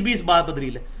حدیث بھی اس بات پر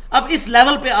دلیل ہے. اب اس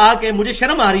لیول پہ آ کے مجھے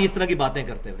شرم آ رہی ہے اس طرح کی باتیں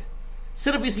کرتے ہوئے,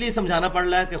 صرف اس لیے سمجھانا پڑ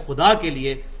رہا ہے کہ خدا کے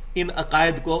لیے ان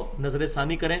عقائد کو نظر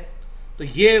ثانی کریں. تو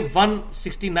یہ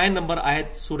 169 نمبر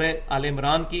آیت سورہ آل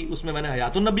عمران کی, اس میں میں نے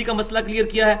حیات النبی کا مسئلہ کلیئر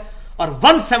کیا ہے, اور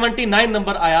 179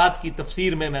 نمبر آیات کی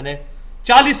تفسیر میں میں نے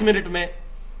 40 منٹ میں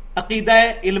عقیدہ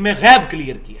علم غیب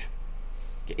کلیئر کیا ہے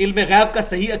کہ علم غیب کا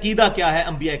صحیح عقیدہ کیا ہے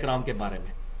انبیاء اکرام کے بارے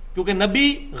میں, کیونکہ نبی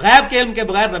غیب کے علم کے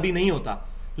بغیر نبی نہیں ہوتا,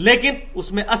 لیکن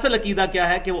اس میں اصل عقیدہ کیا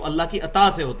ہے کہ وہ اللہ کی عطا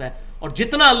سے ہوتا ہے, اور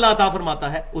جتنا اللہ عطا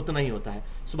فرماتا ہے اتنا ہی ہوتا ہے.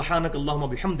 سبحانک اللہم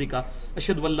بحمدک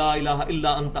اشہد ان لا الہ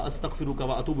الا انت استغفرک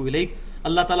واتوب الیک.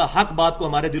 اللہ تعالی حق بات کو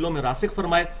ہمارے دلوں میں راسخ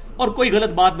فرمائے, اور کوئی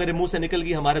غلط بات میرے منہ سے نکل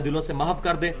گئی ہمارے دلوں سے محو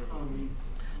کر دے.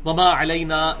 وما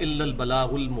علینا الا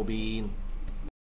البلاغ المبین.